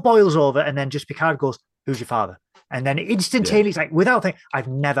all boils over, and then just Picard goes, "Who's your father?" And then Yeah. instantaneously, it's like without thinking, I've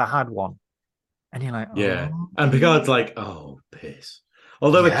never had one. And you're like, Yeah. oh, And Picard's like, oh, piss.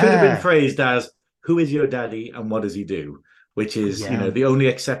 Although it could have been yeah, phrased as, who is your daddy and what does he do? Which is, yeah. the only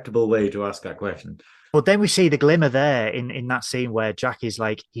acceptable way to ask that question. But then we see the glimmer there in that scene where Jack is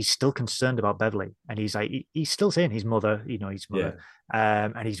like, he's still concerned about Beverly, and he's like, he's still saying his mother, his Yeah. mother,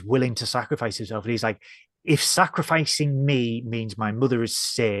 and he's willing to sacrifice himself. And he's like, if sacrificing me means my mother is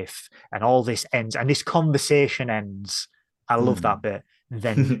safe, and all this ends, and this conversation ends, I love that Mm. bit.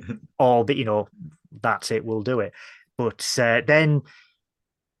 Then all the, that's it, we'll do it. But then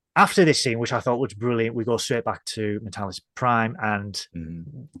after this scene, which I thought was brilliant, we go straight back to Metalis Prime, and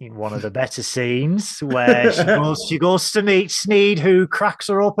Mm. in one of the better scenes where she goes to meet Sneed, who cracks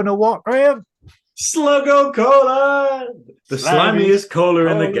her open a what, Graham? Sluggo Cola, the slimiest cola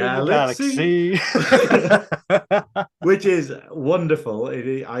in the Cola in the galaxy. galaxy. Which is wonderful.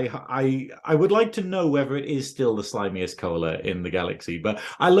 I would like to know whether it is still the slimiest cola in the galaxy, but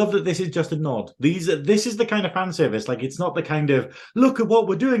I love that this is just a nod. This is the kind of fan service. Like, it's not the kind of look at what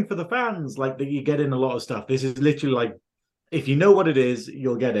we're doing for the fans like that you get in a lot of stuff. This is literally like, if you know what it is,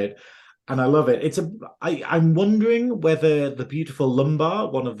 you'll get it. And I love it. I'm wondering whether the beautiful Lumbar,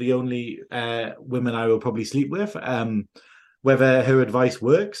 one of the only women I will probably sleep with, whether her advice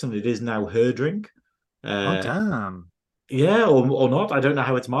works and it is now her drink. Oh Uh, damn. yeah, or not. I don't know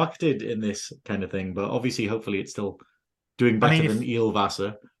how it's marketed in this kind of thing, but obviously, hopefully, it's still doing I better mean, than Eel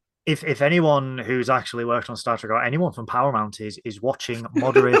Vassar. if anyone who's actually worked on Star Trek or anyone from Paramount is watching,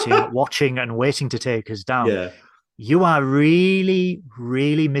 moderating, watching, and waiting to take us down, Yeah, you are really,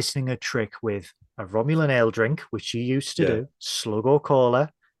 really missing a trick with a Romulan ale drink, which you used to yeah. do, Slug or Cola,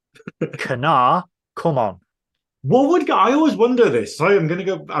 Canar. Come on. What would I always wonder this? Sorry, I'm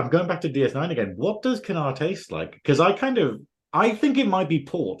going back to DS9 again. What does Canar taste like? Because I think it might be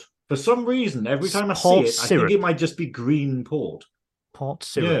port. For some reason, every time I see Port it, I think syrup. it might just be green port. Port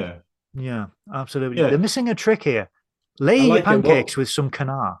syrup. Yeah, Yeah, absolutely. They're yeah. missing a trick here. Lay I your like it. pancakes Well, with some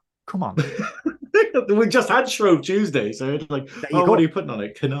Canar. Come on. we just had Shrove Tuesday, so it's like, There you oh, what are go. you putting on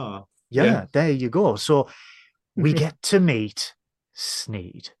it? Canar. Yeah. Yeah, there you go. So we get to meet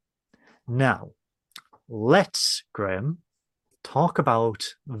Sneed. Now, let's, Graham, talk about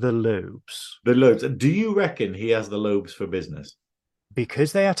the lobes. The lobes. Do you reckon he has the lobes for business?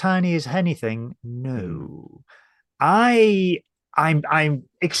 Because they are tiny as anything, Hmm. no. I'm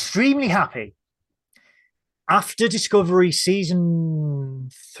extremely happy. After Discovery season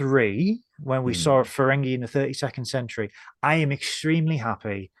 3, when we saw Hmm. Ferengi in the 32nd century, I am extremely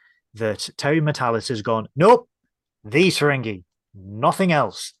happy that Terry Matalas has gone, nope, these Ferengi, nothing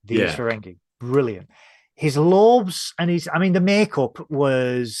else, these Yeah. Ferengi. Brilliant. His lobes and the makeup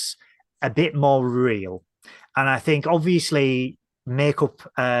was a bit more real. And I think obviously makeup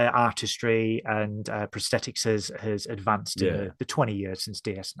artistry and prosthetics has advanced in Yeah. the 20 years since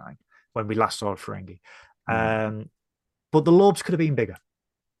DS9 when we last saw Ferengi. Hmm. But the lobes could have been bigger.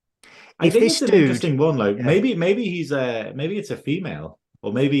 I If think this it's an dude, interesting one. Like yeah, maybe maybe it's a female,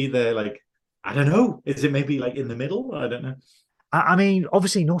 or maybe they're like, I don't know. Is it maybe like in the middle? I don't know.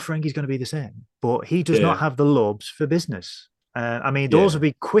 obviously no Ferengi is going to be the same, but he does not Yeah, have the lobes for business. Those yeah. would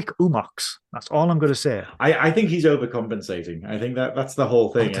be quick umoks. That's all I'm going to say. I think he's overcompensating. I think that's the whole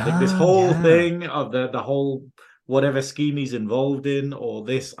Oh, thing. I think this damn, whole yeah. thing of the whole whatever scheme he's involved in, or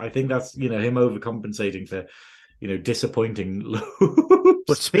this, I think that's him overcompensating for disappointing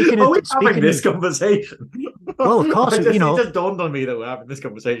But loops. Are we having speaking this of, conversation? well, of course, It just dawned on me that we're having this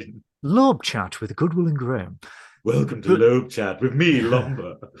conversation. lobe chat with Goodwill and Graham. Welcome to But Lobe Chat with me,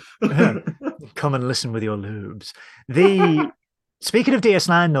 Lumber. come and listen with your lobes. The Speaking of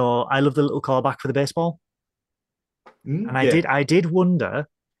DS9, though, I love the little callback for the baseball, and Yeah. I did wonder.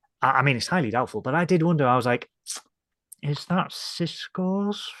 It's highly doubtful, but I did wonder. I was like, is that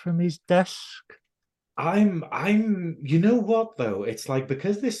Cisco's from his desk? You know what though? It's like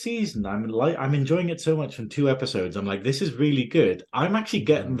because this season I'm enjoying it so much from 2 episodes. I'm like, this is really good. I'm actually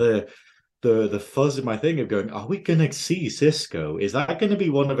getting Mm. the fuzz in my thing of going, are we gonna see Cisco? Is that gonna be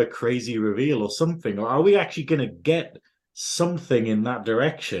one of a crazy reveal or something? Or are we actually gonna get something in that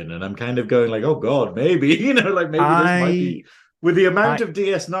direction? And I'm kind of going like, oh God, maybe, like maybe this might I be with the amount I of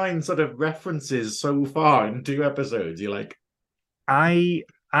DS9 sort of references so far in 2 episodes, you're like, I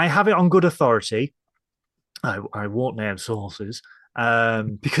I have it on good authority. I won't name sources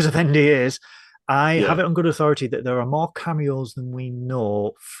because of NDAs. I have yeah, it on good authority that there are more cameos than we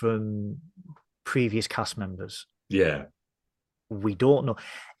know from previous cast members. yeah. We don't know.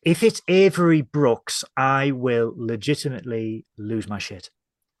 If it's Avery Brooks, I will legitimately lose my shit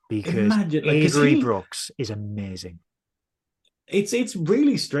because Imagine like because Avery he Brooks is amazing. it's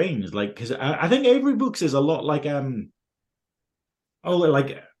really strange, like because I think Avery Brooks is a lot like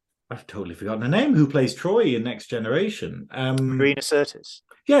like I've totally forgotten her name. Who plays Troy in Next Generation? Marina Sirtis.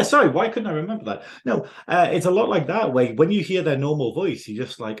 Yeah, sorry, why couldn't I remember that? No, it's a lot like that. Where when you hear their normal voice, you're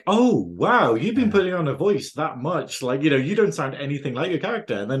just like, oh wow, you've been Yeah. putting on a voice that much. Like you don't sound anything like your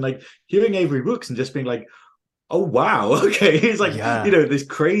character. And then like hearing Avery Brooks and just being like, oh wow, okay, he's like Yeah. this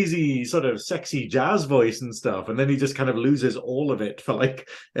crazy sort of sexy jazz voice and stuff, and then he just kind of loses all of it for like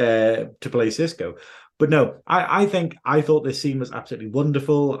to play Cisco. But no, I thought this scene was absolutely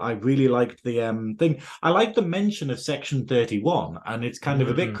wonderful. I really liked the thing. I like the mention of Section 31, and it's kind of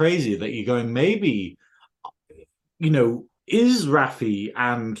a bit Mm. crazy that you're going maybe is Raffi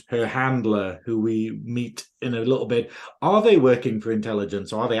and her handler, who we meet in a little bit, are they working for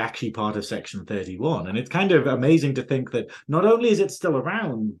intelligence or are they actually part of Section 31? And it's kind of amazing to think that not only is it still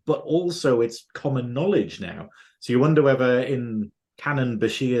around, but also it's common knowledge now. So you wonder whether in canon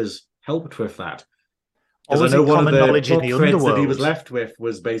Bashir's helped with that. Because Or I is know it one of common the knowledge in plot the threads that he was underworld? left with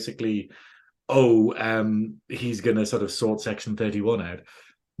was basically, oh, he's going to sort of sort Section 31 out.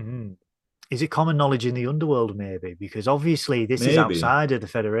 Mm. Is it common knowledge in the underworld, maybe? Because obviously this is Maybe. outside of the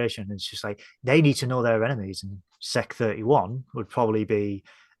Federation. It's just like they need to know their enemies, and Sec 31 would probably be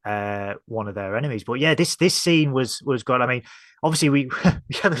one of their enemies. But yeah, this scene was good. Obviously we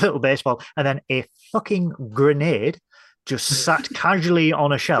had a little baseball and then a fucking grenade just sat casually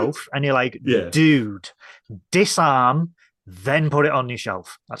on a shelf, and you're like, Yeah. dude, disarm, then put it on your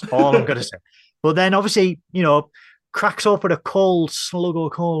shelf. That's all I'm going to say. But then obviously, cracks open a cold slug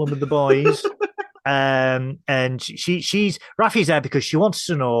of colon with the boys. And she's Raffi's there because she wants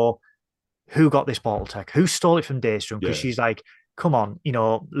to know who got this bottle tech, who stole it from Daystrom, because she's like, come on,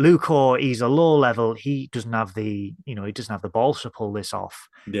 Luco, he's a low level. He doesn't have the balls to pull this off.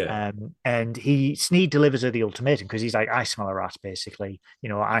 Yeah. And Sneed delivers her the ultimatum because he's like, I smell a rat, basically.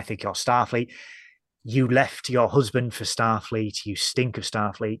 I think you're Starfleet. You left your husband for Starfleet. You stink of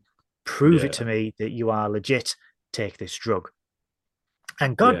Starfleet. Prove it to me that you are legit. Take this drug.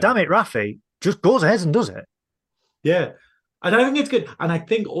 And God damn it, Raffi just goes ahead and does it. Yeah. And I think it's good. And I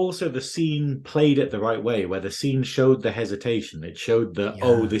think also the scene played it the right way, where the scene showed the hesitation. It showed that,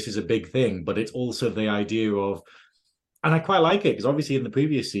 oh, this is a big thing. But it's also the idea of, and I quite like it, because obviously in the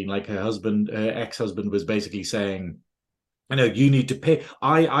previous scene, like her ex-husband was basically saying, you need to pay.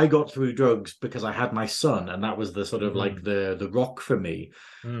 I got through drugs because I had my son, and that was the sort of like the rock for me.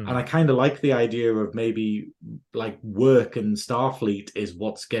 And I kind of like the idea of maybe like work and Starfleet is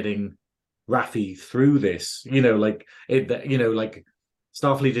what's getting Raffi through this. Like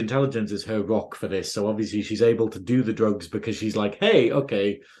Starfleet intelligence is her rock for this. So obviously she's able to do the drugs because she's like, hey,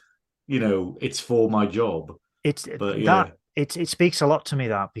 okay, it's for my job. It speaks a lot to me,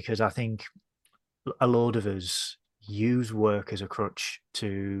 that, because I think a load of us use work as a crutch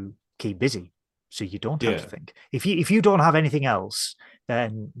to keep busy, so you don't have to think. If you don't have anything else,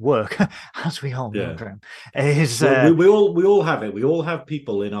 then work, as we all know, Graham, is we all have it. We all have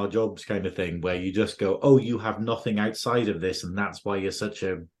people in our jobs, kind of thing, where you just go, oh, you have nothing outside of this, and that's why you're such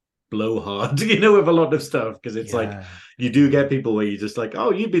a blowhard, with a lot of stuff, because it's like you do get people where you're just like,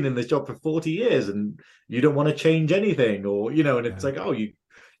 oh, you've been in this job for 40 years and you don't want to change anything, or and it's like, oh, you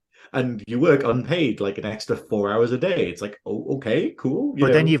work unpaid, like an extra 4 hours a day. It's like, oh, okay, cool.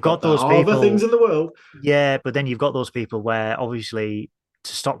 But then you've got those people. Other things in the world. Yeah, but then you've got those people where obviously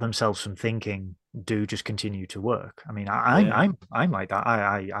to stop themselves from thinking, do just continue to work. I mean, I'm like that.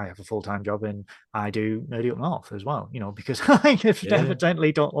 I have a full-time job and I do nerdy up north as well. Because I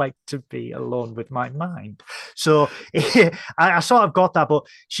evidently don't like to be alone with my mind. So I sort of got that. But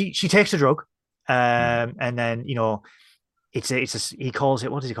she takes a drug, and then he calls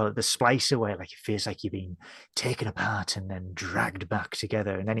it, what does he call it? The splicer, where like it feels like you've been taken apart and then dragged back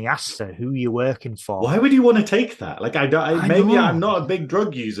together. And then he asks her, who you're working for. Why would you want to take that? Like, maybe I'm not a big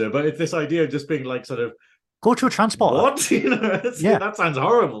drug user, but it's this idea of just being like sort of, go to a transporter. What? That sounds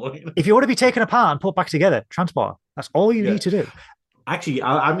horrible. If you want to be taken apart and put back together, transporter. That's all you need to do. Actually,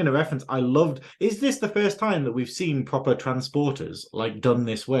 I'm going to reference, is this the first time that we've seen proper transporters like done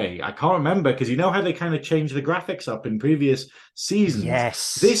this way? I can't remember, because how they kind of changed the graphics up in previous seasons?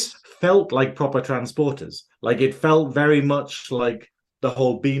 Yes. This felt like proper transporters. Like, it felt very much like the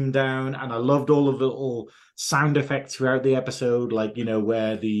whole beam down, and I loved all of the little sound effects throughout the episode, like,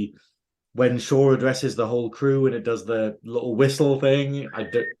 where when Shaw addresses the whole crew and it does the little whistle thing.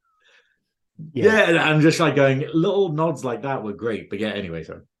 I'm just like going, little nods like that were great. But anyway,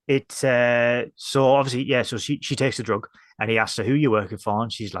 so it's so obviously, so she takes the drug and he asks her who you're working for,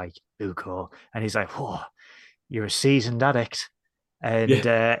 and she's like, Uko, and he's like, oh, you're a seasoned addict. And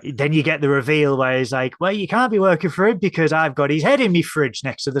then you get the reveal where he's like, well, you can't be working for him because I've got his head in my fridge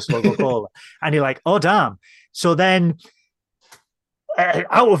next to the slug of cola. And you're like, oh damn. So then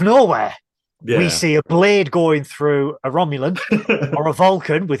out of nowhere, we see a blade going through a Romulan or a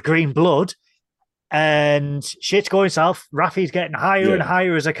Vulcan with green blood, and shit's going south. Raffi's getting higher and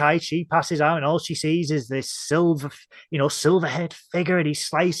higher as a kite. She passes out, and all she sees is this silver-head figure, and he's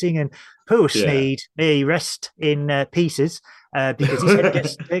slicing, and poor Sneed, he rests in pieces because his head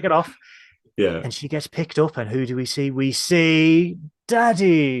gets taken off. Yeah. And she gets picked up, and who do we see? We see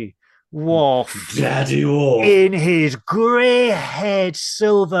Daddy Worf. Daddy Worf. In his grey-haired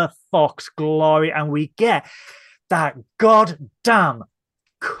silver fox glory, and we get that goddamn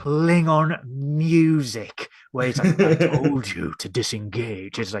Klingon music where he's like, I told you to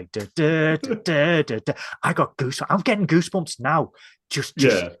disengage. It's like, da, da, da, da, da, da. I got goosebumps. I'm getting goosebumps now. Just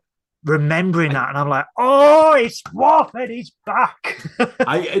remembering that, and I'm like, oh, it's Worf and he's back.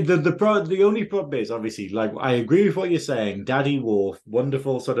 The only problem is, obviously, like, I agree with what you're saying. Daddy Worf,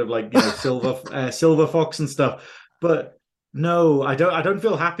 wonderful sort of like silver fox and stuff, but no, I don't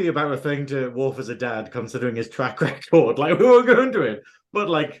feel happy about referring to Worf as a dad, considering his track record. Like, we won't go into it, but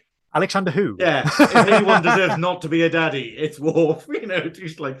like, Alexander who? Yeah, if anyone deserves not to be a daddy, it's Worf.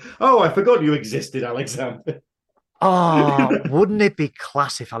 Just like, oh, I forgot you existed, Alexander. Oh, wouldn't it be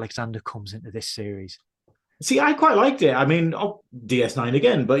class if Alexander comes into this series? See, I quite liked it. I mean, DS9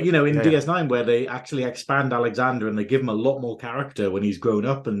 again, but in Yeah. DS9 where they actually expand Alexander and they give him a lot more character when he's grown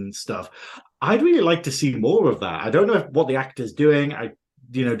up and stuff. I'd really like to see more of that. I don't know what the actor's doing. I,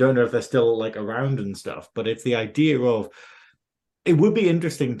 don't know if they're still like around and stuff. But it's the idea of it would be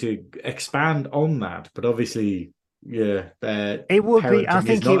interesting to expand on that. But obviously, yeah, It would be. I parenting is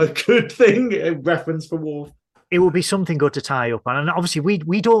think not a good thing. A reference for Worf. it would be something good to tie up on. And obviously,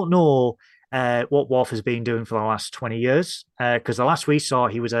 we don't know what Worf has been doing for the last 20 years because the last we saw,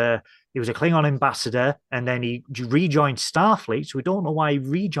 he was a Klingon ambassador, and then he rejoined Starfleet. So we don't know why he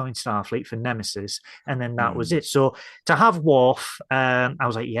rejoined Starfleet for Nemesis, and then that was it. So to have Worf, I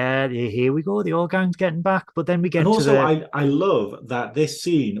was like, yeah, here we go. The Organg's getting back. But then we get And also, to the I love that this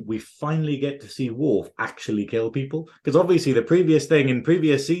scene we finally get to see Worf actually kill people, because obviously the previous thing in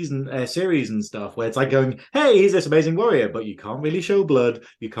previous season series and stuff where it's like going, hey, he's this amazing warrior, but you can't really show blood,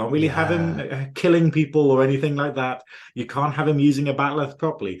 you can't really have him killing people or anything like that, you can't have him using a bat'leth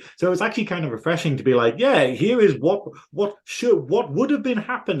properly. So it's actually kind of refreshing to be like, yeah, here is what would have been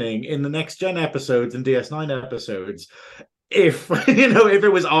happening in the next gen episodes and DS9 episodes if if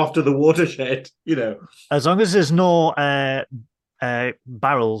it was after the watershed. as long as there's no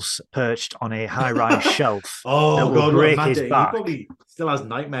barrels perched on a high-rise shelf that Oh will God, break his Amanda, he back. probably still has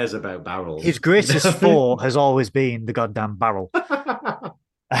nightmares about barrels. His greatest foe has always been the goddamn barrel. But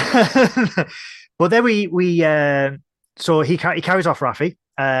then so he carries off Raffi,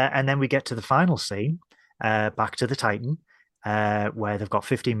 and then we get to the final scene, back to the Titan, where they've got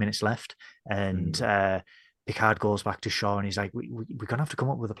 15 minutes left, and Picard goes back to Shaw and he's like, we're gonna have to come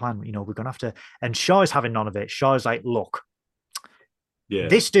up with a plan. We're gonna have to. And Shaw is having none of it. Shaw is like, look,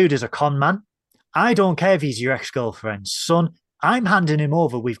 this dude is a con man. I don't care if he's your ex-girlfriend's son. I'm handing him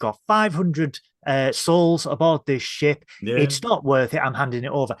over. We've got 500 souls aboard this ship. Yeah. It's not worth it. I'm handing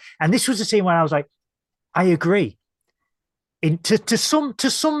it over. And this was the scene where I was like, I agree. To some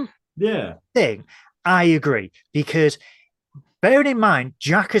thing, I agree, because bearing in mind,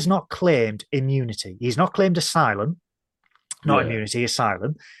 Jack has not claimed immunity. He's not claimed asylum, immunity,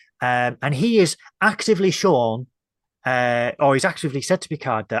 asylum, and he is actively shown, or he's actively said to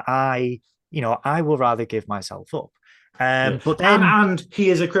Picard that I will rather give myself up. But then, and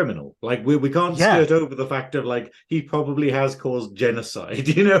he is a criminal. Like we can't skirt over the fact of like he probably has caused genocide,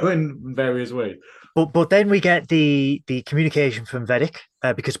 in various ways. But then we get the communication from Vedic,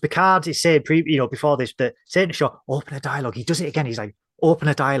 because Picard is saying before this that saying to Shaw, open a dialogue. He does it again. He's like, open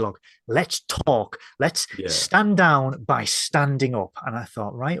a dialogue. Let's talk. Let's stand down by standing up. And I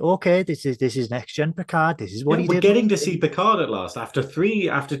thought, right, okay, this is next gen Picard. This is what he did. We're getting to see Picard at last after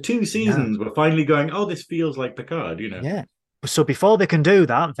 2 seasons. We're finally going, oh, this feels like Picard. Yeah. So before they can do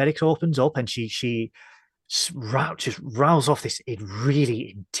that, Vedic opens up and she just rattles off this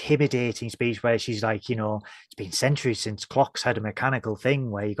really intimidating speech where she's like, it's been centuries since clocks had a mechanical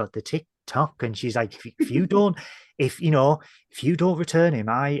thing where you got the tick tock, and she's like, if you don't return him,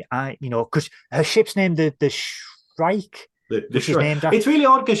 I because her ship's named the Shrike, which is named after... It's really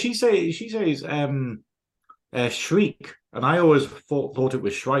odd because she says Shriek, and I always thought it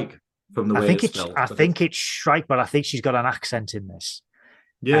was Shrike from the way it's spelled. I think it's Shrike, but I think she's got an accent in this.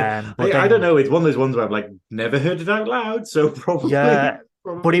 Yeah, I don't know. It's one of those ones where I've like never heard it out loud, so probably. Yeah,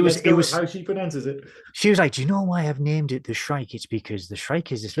 but it was how she pronounces it. She was like, "Do you know why I've named it the Shrike? It's because the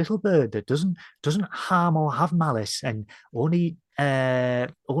Shrike is this little bird that doesn't harm or have malice, and only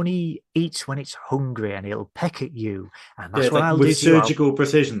eats when it's hungry, and it'll peck at you, and that's what I'll do with surgical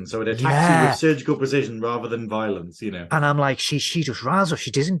precision. So it attacks you with surgical precision rather than violence, And I'm like, she just riles up. She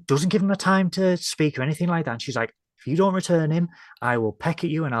doesn't give him a time to speak or anything like that. And she's like, if you don't return him, I will peck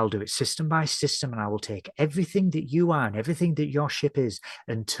at you, and I'll do it system by system, and I will take everything that you are and everything that your ship is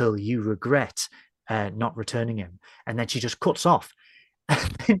until you regret not returning him. And then she just cuts off.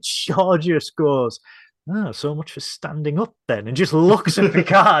 And then Shaw just goes, oh, so much for standing up then, and just looks at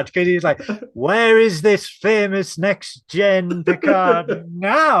Picard because he's like, where is this famous next gen Picard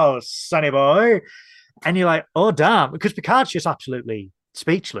now, sonny boy? And you're like, oh, damn, because Picard's just absolutely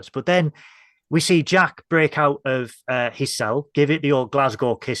speechless. But then we see Jack break out of his cell, give it the old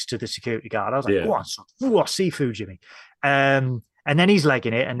Glasgow kiss to the security guard. I was like, go on, seafood, Jimmy. And then he's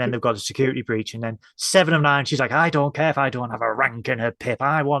legging it, and then they've got a security breach. And then 7 of 9, she's like, I don't care if I don't have a rank in her pip.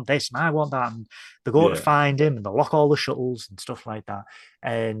 I want this and I want that. And they go to find him, and they lock all the shuttles and stuff like that.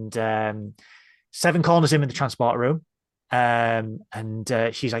 And 7 corners him in the transport room. And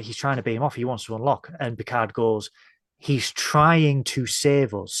she's like, he's trying to beat him off. He wants to unlock. And Picard goes, he's trying to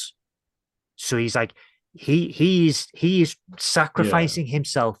save us. So he's like, he is sacrificing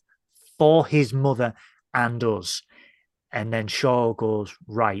himself for his mother and us. And then Shaw goes,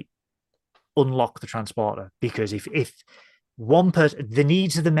 right, unlock the transporter, because if one person, the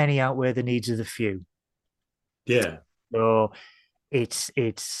needs of the many outweigh the needs of the few. Yeah. So it's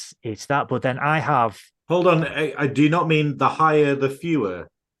that. But then I have. Hold on, I do not mean the higher the fewer.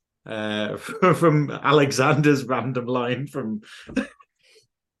 From Alexander's random line from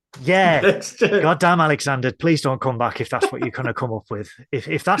Yeah. Goddamn, Alexander, please don't come back if that's what you're going to come up with.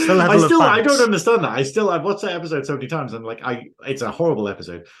 If that's the level I don't understand that. I've watched that episode so many times, and like it's a horrible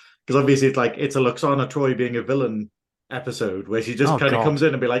episode because obviously it's a Luxana Troy being a villain episode where she just kind of comes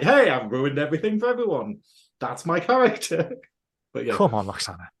in and be like, "Hey, I've ruined everything for everyone. That's my character." But yeah, come on,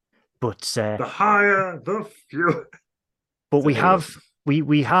 Luxana. But the higher the fewer. But we have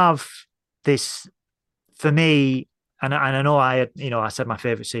this, for me. And I know I said my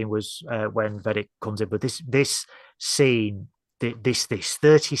favorite scene was when Vedic comes in, but this scene, this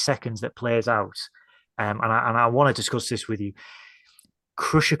 30 seconds that plays out, and I want to discuss this with you.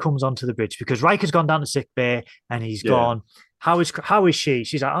 Crusher comes onto the bridge because Riker's gone down to sick bay and he's gone. How is she?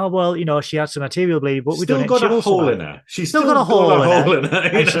 She's like, oh well, she had some arterial bleeding, but we don't. Got a hole in her. She's still got a hole in her,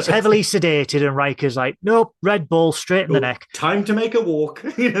 and she's heavily sedated. And Riker's like, nope, Red Bull straight in the neck. Time to make a walk.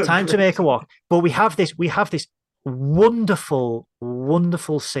 Time to make a walk. But we have this wonderful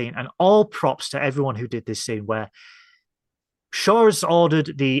scene, and all props to everyone who did this scene, where Shaw has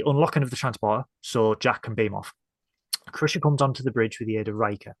ordered the unlocking of the transporter so Jack can beam off. Crusher comes onto the bridge with the aid of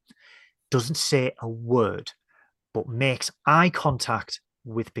Riker, doesn't say a word, but makes eye contact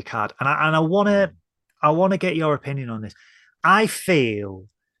with Picard. And I want to get your opinion on this. I feel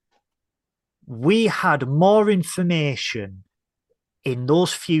we had more information in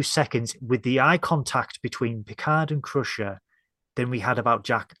those few seconds with the eye contact between Picard and Crusher than we had about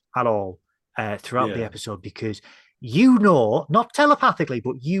Jack at all throughout the episode, because not telepathically,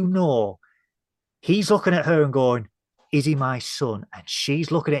 but he's looking at her and going, is he my son? And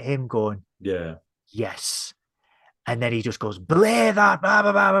she's looking at him going, yes. And then he just goes, belay that, blah,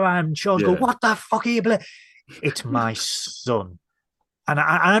 blah, blah, blah, and Shaw's go, what the fuck are you belay? It's my son. And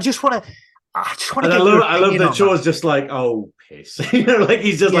I just want to... I love that Shaw's just like, oh, piss. Like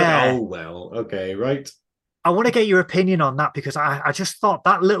he's just like, oh, well, okay, right. I want to get your opinion on that, because I just thought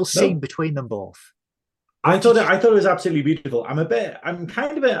that little scene between them both. I thought it was absolutely beautiful. I'm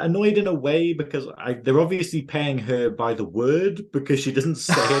kind of annoyed in a way because they're obviously paying her by the word because she doesn't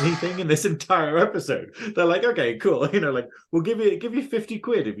say anything in this entire episode. They're like, okay, cool. Like we'll give you 50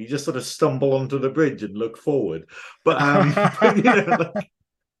 quid if you just sort of stumble onto the bridge and look forward. But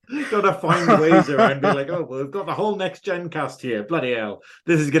gotta find ways around, be like, oh, well, we've got the whole next gen cast here. Bloody hell,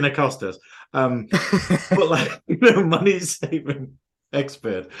 this is gonna cost us. But like, money saving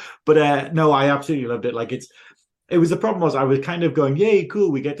expert. But no, I absolutely loved it. Like it was the problem was I was kind of going, yay, cool,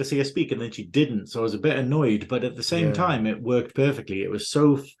 we get to see her speak, and then she didn't, so I was a bit annoyed. But at the same time, it worked perfectly. It was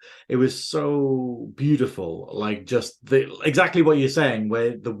so beautiful. Like just exactly what you're saying,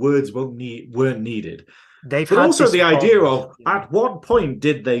 where the words weren't needed. But also the idea of at what point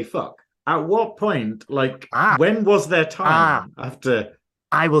did they fuck? At what point, like when was their time after?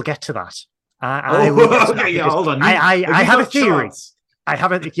 I will get to that. I will get to that. Hold on. I have a theory. Charts, I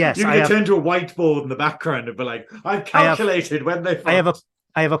have a yes. You can turn to a whiteboard in the background and be like, I've calculated when they fucked.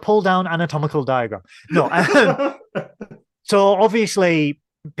 I have a pull down anatomical diagram. No. So obviously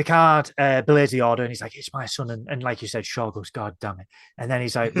Picard belays the order and he's like, it's my son, and like you said, Shaw goes, God damn it. And then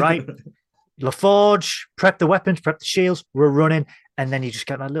he's like, right. LaForge, prep the weapons, prep the shields, we're running. And then you just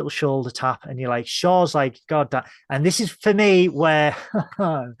get that little shoulder tap and you're like, Shaw's like, God, that. And this is for me where,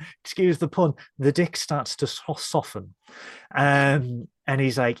 excuse the pun, the dick starts to soften. And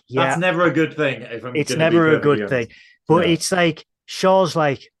he's like, yeah. That's never a good thing. It's never a good thing. But it's like, Shaw's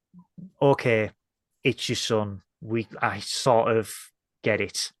like, okay, it's your son. I sort of get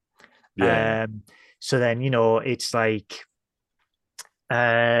it. Yeah. So then, it's like,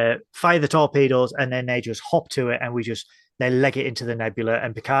 fire the torpedoes, and then they just hop to it, and they leg it into the nebula,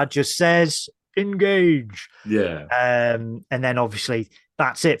 and Picard just says engage. And then obviously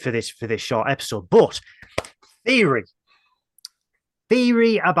that's it for this short episode. But theory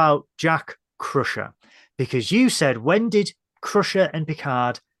about Jack Crusher, because you said, when did Crusher and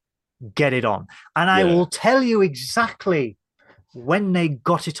Picard get it on? And I will tell you exactly when they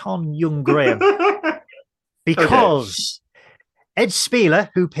got it on, young Graham. Because Ed Spieler,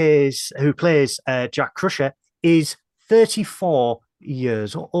 who plays Jack Crusher, is 34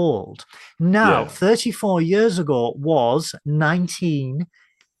 years old. Now, 34 years ago was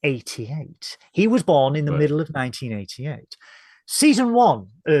 1988. He was born in the middle of 1988. Season 1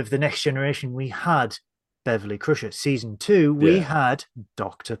 of The Next Generation, we had Beverly Crusher. Season 2, we had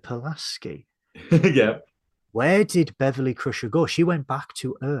Dr. Pulaski. Yeah. Where did Beverly Crusher go? She went back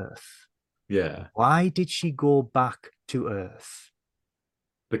to Earth. Yeah. Why did she go back to Earth?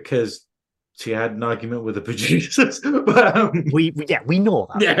 Because she had an argument with the producers. But, We know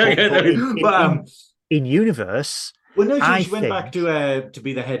that. yeah, But okay, in universe, well, no, I she went think back to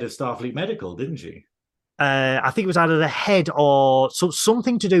be the head of Starfleet Medical, didn't she? I think it was either the head or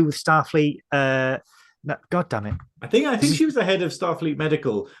something to do with Starfleet. No, God damn it! I think she was the head of Starfleet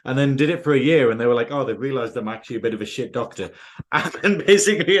Medical, and then did it for a year, and they were like, "Oh, they've realized I'm actually a bit of a shit doctor," and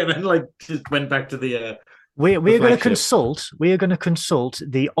then like just went back to the We're going to flagship. consult. We are going to consult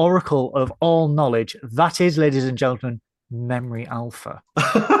the oracle of all knowledge. That is, ladies and gentlemen, Memory Alpha,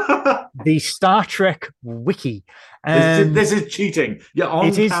 the Star Trek wiki. This is cheating. You're It on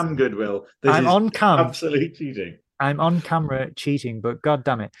is. cam, Goodwill. This I'm is on cam. absolute cheating. I'm on camera cheating, but God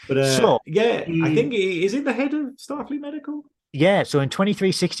damn it! But So yeah, I think is it the head of Starfleet Medical? yeah. So in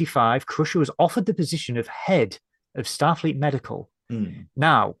 2365, Crusher was offered the position of head of Starfleet Medical. Mm.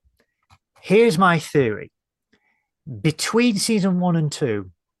 Now, here's my theory. Between season 1 and 2,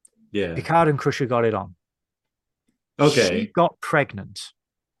 Yeah. Picard and Crusher got it on. Okay. She got pregnant.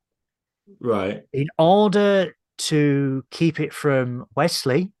 Right. In order to keep it from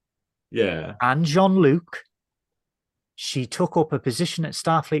Wesley Yeah. and Jean-Luc, she took up a position at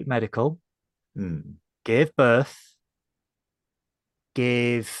Starfleet Medical, gave birth,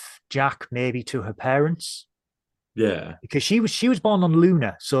 gave Jack maybe to her parents. Yeah. Because she was born on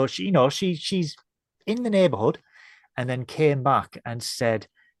Luna. So she's in the neighborhood, and then came back and said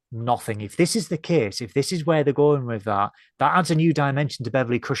nothing. If this is the case, if this is where they're going with that, that adds a new dimension to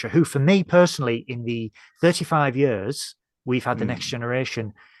Beverly Crusher, who, for me personally, in the 35 years we've had the Next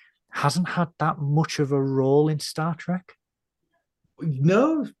Generation, hasn't had that much of a role in Star Trek.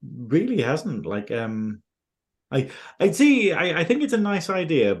 No, really hasn't. Like, I see. I think it's a nice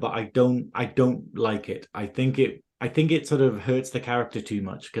idea, but I don't like it. I think it sort of hurts the character too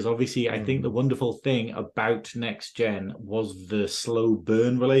much because obviously I think the wonderful thing about Next Gen was the slow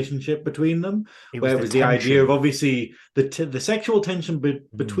burn relationship between them, where it was the idea of obviously the sexual tension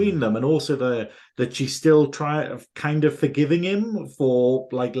between them, and also that she's still kind of forgiving him for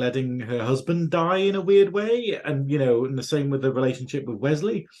like letting her husband die in a weird way, and and the same with the relationship with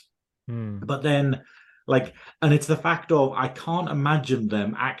Wesley. But then and it's the fact of I can't imagine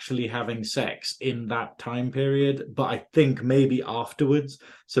them actually having sex in that time period, but I think maybe afterwards.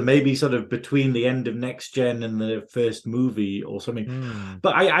 So maybe sort of between the end of Next Gen and the first movie or something.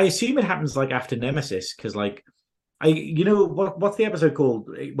 But I assume it happens like after Nemesis, because what's the episode called?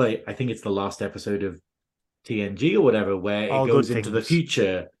 Well, I think it's the last episode of TNG or whatever, where it goes into the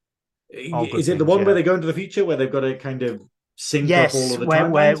future. Is it the one where they go into the future where they've got to kind of sync up all of the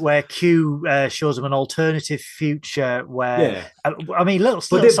timelines? Where Q shows them an alternative future where I mean,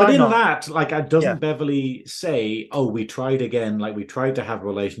 but in that, doesn't Beverly say, "Oh, we tried again, like we tried to have a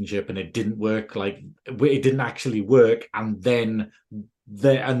relationship and it didn't work, like it didn't actually work," and then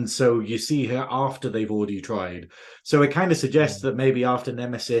and so you see her after they've already tried. So it kind of suggests that maybe after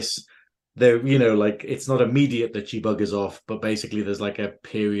Nemesis, there, it's not immediate that she buggers off, but basically there's like a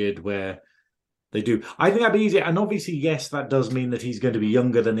period where they do. I think that'd be easier. And obviously, yes, that does mean that he's going to be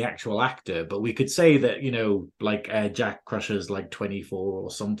younger than the actual actor. But we could say that, Jack Crusher's like 24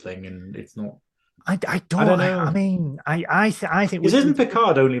 or something, and it's not. I don't know. I mean, I think isn't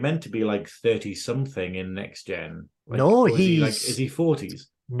Picard only meant to be like 30 something in Next Gen? No, is he 40s?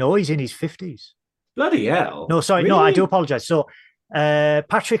 No, he's in his 50s. Bloody hell! No, sorry, really? no, I do apologize. So,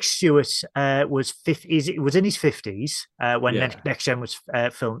 Patrick Stewart was in his 50s when Next Gen was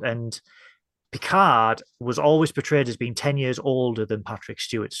filmed, and Picard was always portrayed as being 10 years older than Patrick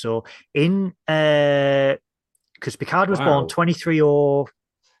Stewart. So because Picard was born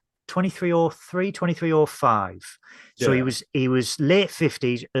 2303, 2305. So he was late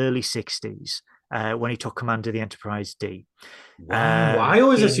 50s, early 60s when he took command of the Enterprise D. Wow. I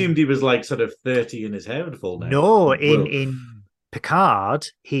always assumed he was like sort of 30 in his head full now. No, in Picard,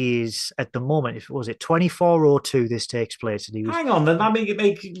 he's at the moment, if it was 2402, this takes place. And he was, hang on, then that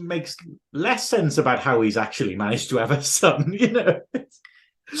makes less sense about how he's actually managed to have a son,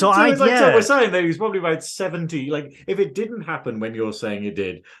 So we're saying that he's probably about 70. Like, if it didn't happen when you're saying it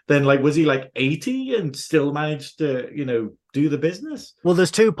did, then was he like 80 and still managed to, do the business? Well,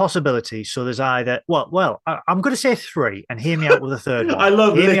 there's two possibilities. So there's either, I'm going to say 3 and hear me out with a third one. I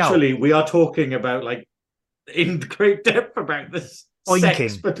love literally, we are talking about in great depth about this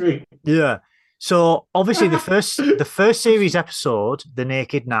sex between. Yeah. So obviously the first series episode, The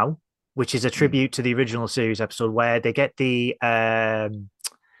Naked Now, which is a tribute to the original series episode where they get the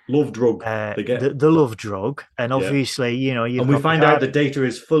love drug. They get the love drug, and obviously, and we find out the Data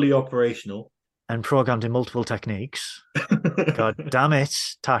is fully operational and programmed in multiple techniques. God damn it,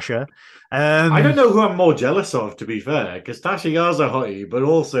 Tasha. I don't know who I'm more jealous of, to be fair, because Tasha Yar's a hottie, but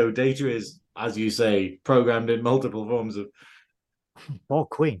also Data is, as you say, programmed in multiple forms of. Poor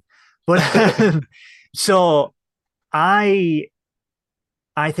Queen. But so I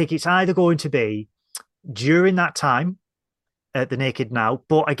I think it's either going to be during that time at the Naked Now,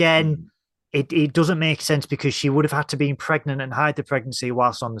 but again, it doesn't make sense because she would have had to be pregnant and hide the pregnancy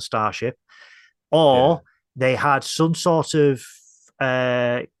whilst on the starship, Yeah, or they had some sort of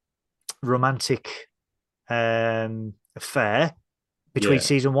uh, romantic affair between yeah.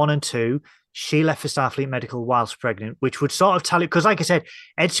 season 1 and 2. She left for Starfleet Medical whilst pregnant, which would sort of tell it because, like I said,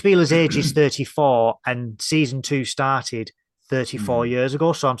 Ed Spieler's age is 34, and season 2 started 34 Mm, years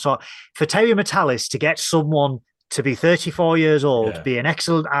ago. So I'm sort for Terry Metalis to get someone to be 34 years old, yeah, be an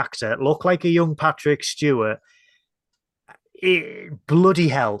excellent actor, look like a young Patrick Stewart. Bloody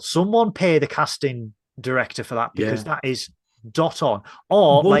hell! Someone pay the casting director for that because yeah. that is dot on.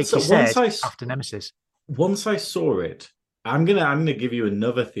 Or, Once, like you once said, I after Nemesis. once I saw it, I'm gonna give you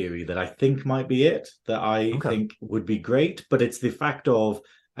another theory that I think might be it, that I Okay. think would be great, but it's the fact of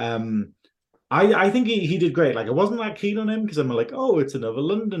um I think he did great. Like I wasn't that keen on him because I'm like, oh, it's another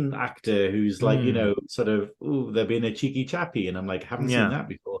London actor who's like, Mm, sort of, oh, they're being a cheeky chappy, and I'm like, haven't seen yeah. that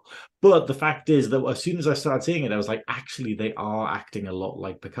before. But the fact is that as soon as I started seeing it, I was like, actually, they are acting a lot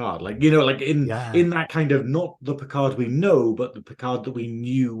like Picard. Like like Yeah. in that kind of not the Picard we know, but the Picard that we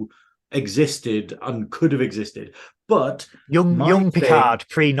knew existed and could have existed. But my Young thing Picard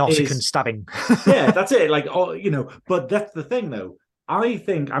pre Nautican is stabbing. yeah, that's it. Like, oh, but that's the thing, though.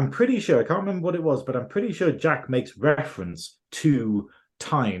 I'm pretty sure, I can't remember what it was, but I'm pretty sure Jack makes reference to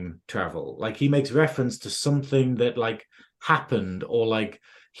time travel. Like, he makes reference to something that, like, happened, or like,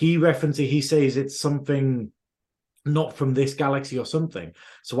 he says it's something not from this galaxy or something.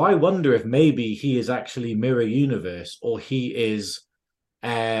 So I wonder if maybe he is actually Mirror Universe, or he is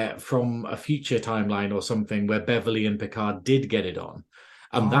from a future timeline or something where Beverly and Picard did get it on.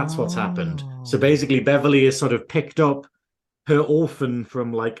 And that's what's happened. So Oh. basically, Beverly has sort of picked up her orphan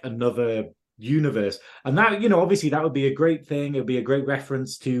from like another universe. And that, obviously that would be a great thing. It would be a great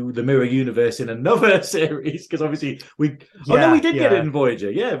reference to the Mirror Universe in another series. Because obviously oh no, we Yeah, did get it yeah. in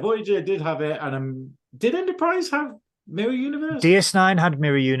Voyager. Yeah, Voyager did have it. And did Enterprise have Mirror Universe? DS9 had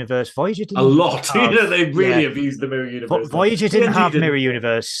Mirror Universe. Voyager A didn't lot. have. They Yeah. really abused the Mirror Universe there. Voyager didn't TNG have Mirror didn't.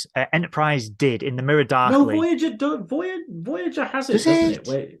 Universe. Enterprise did in the Mirror No, Darkly. Voyager has it, Does doesn't it?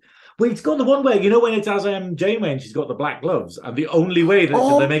 it? Wait, it's got the one where when it's as Janeway and she's got the black gloves, and the only way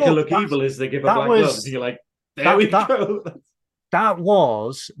that they make her Oh, look evil is they give her that black gloves, and was you're like, there that we that go. that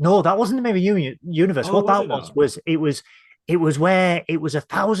was no, that wasn't the Mirror Universe. Oh, What was that it not? was it was where it was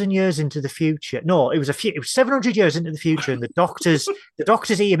 1,000 years into the future. No, it was 700 years into the future, and the doctor's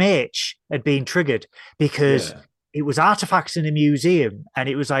EMH had been triggered because Yeah. it was artifacts in a museum, and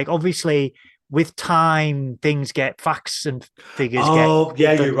it was like obviously with time things get facts and figures get Oh,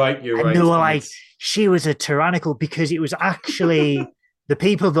 yeah, you're right. You're and they right. were And like it's she was a tyrannical because it was actually the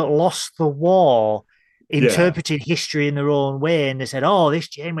people that lost the war yeah, interpreted history in their own way, and they said, "Oh, this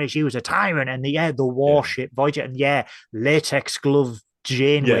Janeway, she was a tyrant," and the yeah, warship Voyager, and latex glove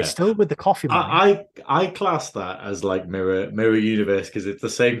Janeway, yeah. still with the coffee mug. I class that as like mirror universe because it's the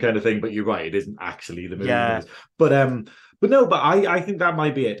same kind of thing. But you're right; it isn't actually the mirror Yeah, universe. But no, but I think that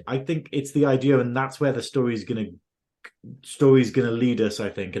might be it. I think it's the idea, and that's where the story's gonna lead us. I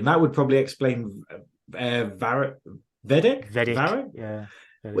think, and that would probably explain Vedic. Varric. Yeah,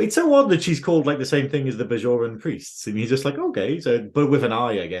 Vedic. It's so odd that she's called like the same thing as the Bajoran priests, and he's just like, okay, so but with an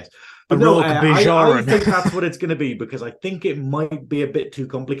I guess. A But no, rogue I Bajoran. think that's what it's going to be because I think it might be a bit too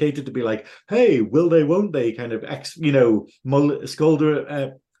complicated to be like, hey, will they, won't they, kind of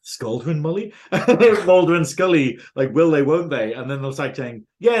Scolder and Mully, Mulder and Scully, like, will they, won't they, and then they'll start saying,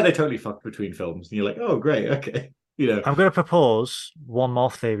 yeah, they totally fucked between films, and you're like, oh, great, okay, I'm going to propose one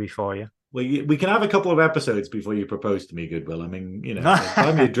more theory for you. we can have a couple of episodes before you propose to me, Goodwill. I mean, like,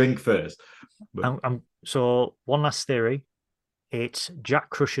 buy me a drink first. But So one last theory. It's Jack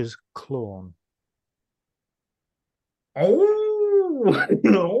Crusher's clone. oh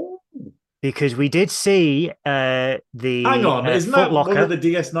no. Because we did see Hang the on, isn't Foot that one of Locker. the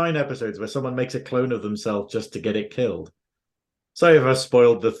DS9 episodes where someone makes a clone of themselves just to get it killed? Sorry if I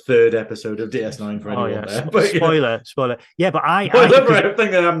spoiled the third episode of DS9 for Oh anyone yeah, there, but spoiler. Yeah, but I did whatever. because I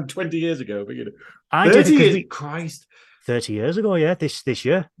think that happened 20 years ago, but I did it 30 because years, we Christ. 30 years ago. Yeah, this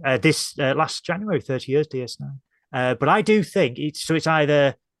year, this last January, 30 years DS9. But I do think it's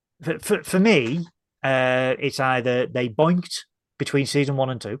either for me, it's either they boinked between season 1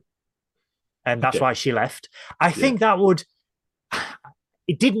 and 2, and that's Okay, why she left. I yeah, think that would.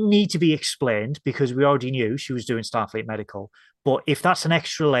 it didn't need to be explained because we already knew she was doing Starfleet Medical. But if that's an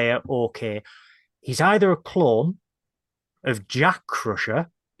extra layer, okay. He's either a clone of Jack Crusher,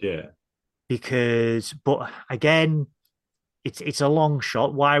 Yeah. but again, it's a long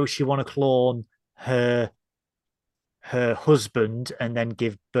shot. Why would she want to clone her husband and then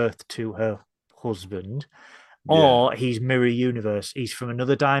give birth to her husband? Yeah. Or he's mirror universe. He's from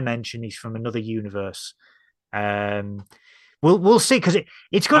another dimension. He's from another universe. Um, we'll see because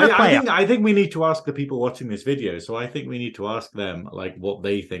it's going to play. I think we need to ask the people watching this video. So I think we need to ask them like what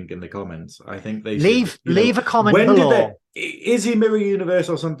they think in the comments. I think they leave a comment when below. Is he mirror universe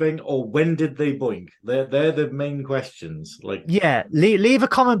or something, or when did they boink? They're the main questions. Like, yeah, leave a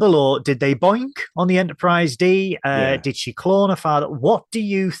comment below. Did they boink on the Enterprise D? Yeah. Did she clone her father? What do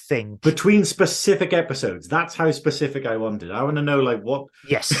you think? Between specific episodes, that's how specific I wanted. I want to know like what.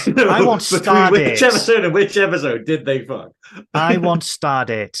 Yes, I want star dates. Which episode and which episode did they fuck? I want star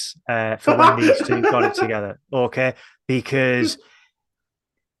dates for when these two got it together. Okay, because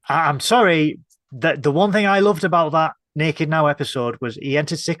I'm sorry that the one thing I loved about that Naked Now episode was he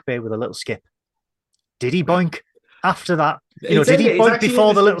entered sickbay with a little skip. Did he boink after that? Did he boink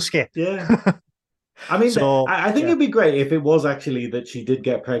before the little skip? Yeah. I mean, So, I think it'd be great if it was actually that she did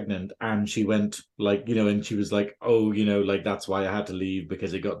get pregnant and she went like, and she was like, oh, like that's why I had to leave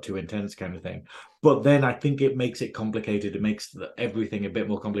because it got too intense kind of thing. But then I think it makes it complicated. It makes everything a bit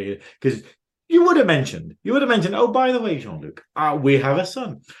more complicated because you would have mentioned, oh, by the way, Jean-Luc, we have a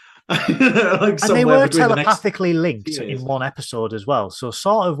son. And they were telepathically linked in one episode as well. So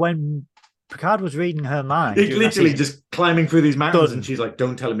sort of when Picard was reading her mind, he's literally just climbing through these mountains, and she's like,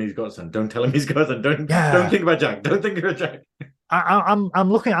 "Don't tell him he's got a son. Don't tell him he's got a son. Don't think about Jack. Don't think about Jack."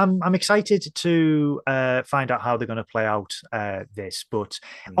 I'm excited to find out how they're going to play out this. But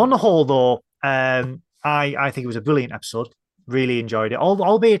on the whole, though, I think it was a brilliant episode. Really enjoyed it.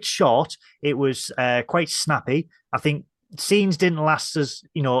 Albeit short, it was quite snappy. I think scenes didn't last as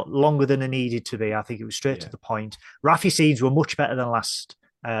longer than they needed to be. I think it was straight to the point. Raffi scenes were much better than last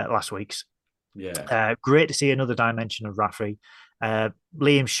week's. Yeah, great to see another dimension of Raffi.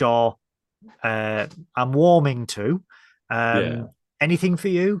 Liam Shaw, I'm warming to. Anything for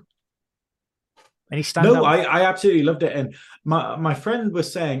you? Any standout? No, I absolutely loved it. And my friend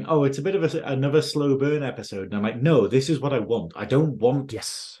was saying, oh, it's a bit of another slow burn episode. And I'm like, no, this is what I want. I don't want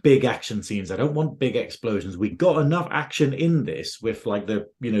big action scenes. I don't want big explosions. We got enough action in this with like the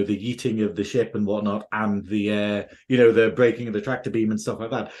yeeting of the ship and whatnot, and the the breaking of the tractor beam and stuff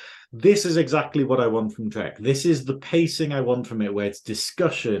like that. This is exactly what I want from Trek. This is the pacing I want from it, where it's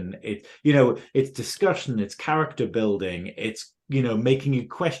discussion. It's discussion. It's character building. It's making you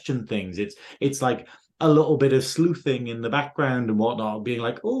question things. It's like a little bit of sleuthing in the background and whatnot, being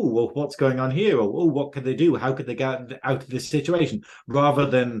like, oh, well, what's going on here? Or, oh, what could they do? How could they get out of this situation? Rather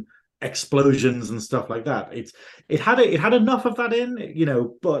than explosions and stuff like that. It had enough of that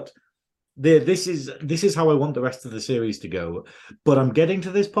in, but this is how I want the rest of the series to go. But I'm getting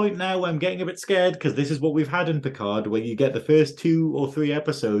to this point now where I'm getting a bit scared, because this is what we've had in Picard, where you get the first 2 or 3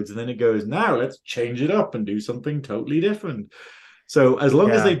 episodes and then it goes, now let's change it up and do something totally different. So as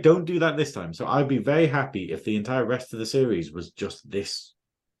long as they don't do that this time, so I'd be very happy if the entire rest of the series was just this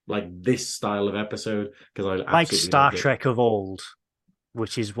style of episode, because I like Star Trek of old,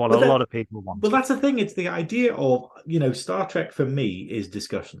 which is what a lot of people want. Well, that's the thing. It's the idea of, Star Trek for me is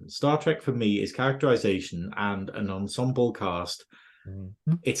discussion. Star Trek for me is characterization and an ensemble cast.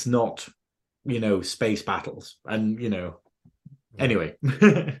 Mm-hmm. It's not, space battles. And, anyway.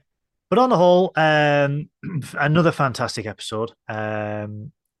 But on the whole, another fantastic episode.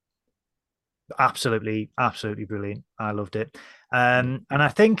 Absolutely, absolutely brilliant. I loved it. And I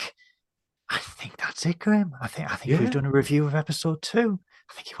think that's it, Graham. I think we've done a review of episode 2.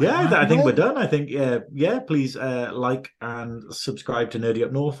 I think we're done. I think please like and subscribe to Nerdy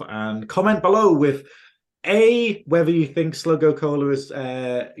Up North and comment below with whether you think Sluggo Cola is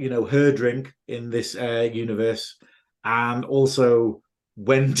her drink in this universe, and also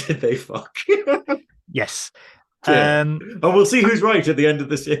when did they fuck? Yes. And we'll see who's right at the end of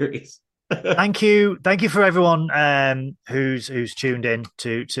the series. Thank you for everyone who's tuned in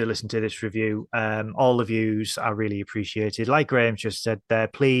to listen to this review. All the views are really appreciated. Like Graham just said there,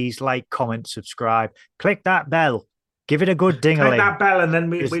 please like, comment, subscribe, click that bell, give it a good ding-a-ling. Click that bell, and then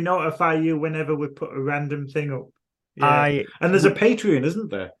we notify you whenever we put a random thing up. Yeah. And there's a Patreon,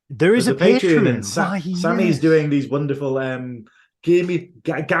 isn't there? There's a Patreon, and Sammy's doing these wonderful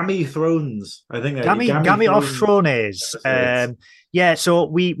Gammy Thrones. I think Gammy off Thrones. So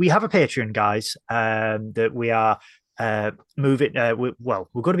we have a Patreon, guys, that we are move it. We're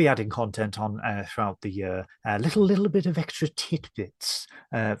going to be adding content on throughout the year. Little bit of extra tidbits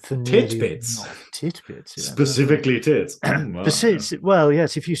for Titbits. Tidbits, yeah. Specifically tits. Well,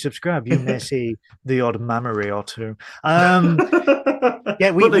 yes. If you subscribe, you may see the odd mammary or two.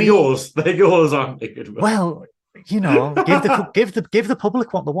 Yeah, but they're yours. They're yours, aren't they? Well, give the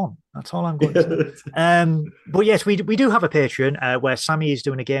public what they want. That's all I'm going to say. But yes, we do have a Patreon where Sammy is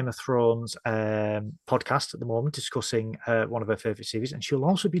doing a Game of Thrones podcast at the moment, discussing one of her favorite series, and she'll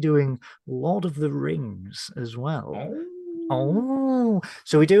also be doing Lord of the Rings as well. Oh,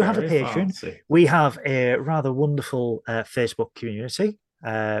 so we do have a Patreon. Fancy. We have a rather wonderful Facebook community.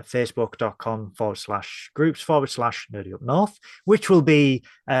 Facebook.com/groups/Nerdy Up North, which will be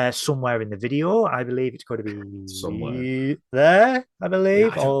somewhere in the video. I believe it's going to be somewhere there. I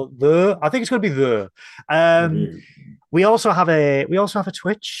believe, or the. I think it's going to be there. We also have a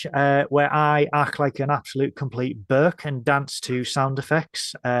Twitch where I act like an absolute complete Burke and dance to sound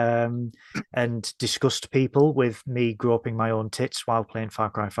effects and disgust people with me groping my own tits while playing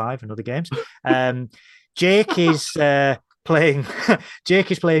Far Cry 5 and other games. Jake is Jake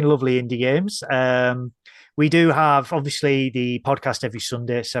is playing lovely indie games. We do have obviously the podcast every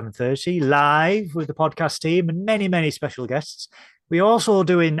Sunday at 7:30 live with the podcast team and many special guests. We're also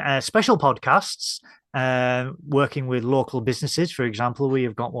doing special podcasts working with local businesses. For example, we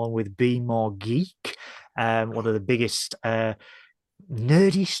have got one with Be More Geek, one of the biggest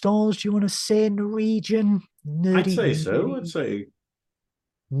nerdy stores, do you want to say, in the region? I'd say so. I'd say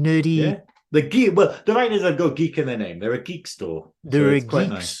nerdy. Yeah. The geek. Well, the right is they've got geek in their name. They're a geek store. They're a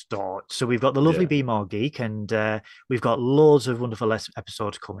geek store. So we've got the lovely Be More Geek, and we've got loads of wonderful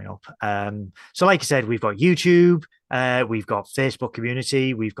episodes coming up. So, like I said, we've got YouTube, we've got Facebook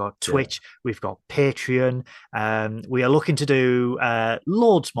community, we've got Twitch, we've got Patreon. We are looking to do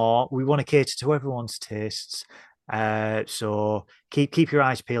loads more. We want to cater to everyone's tastes. So keep your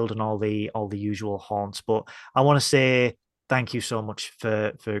eyes peeled on all the usual haunts. But I want to say thank you so much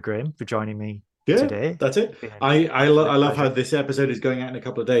for Graham for joining me today. That's it. I love how this episode is going out in a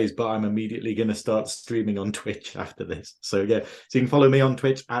couple of days, but I'm immediately going to start streaming on Twitch after this. So so you can follow me on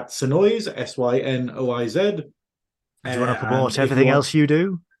Twitch at Synoiz, Synoiz. Do you want to promote everything else you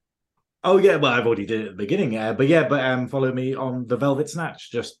do? Oh yeah, well I've already did it at the beginning, but follow me on the Velvet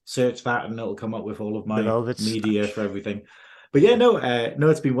Snatch. Just search that, and it'll come up with all of my media for everything. But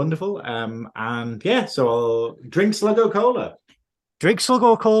it's been wonderful. So I'll drink Sluggo Cola. Drink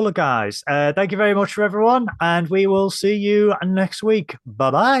Sluggo Cola, guys. Thank you very much for everyone, and we will see you next week.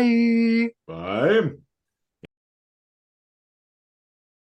 Bye-bye. Bye.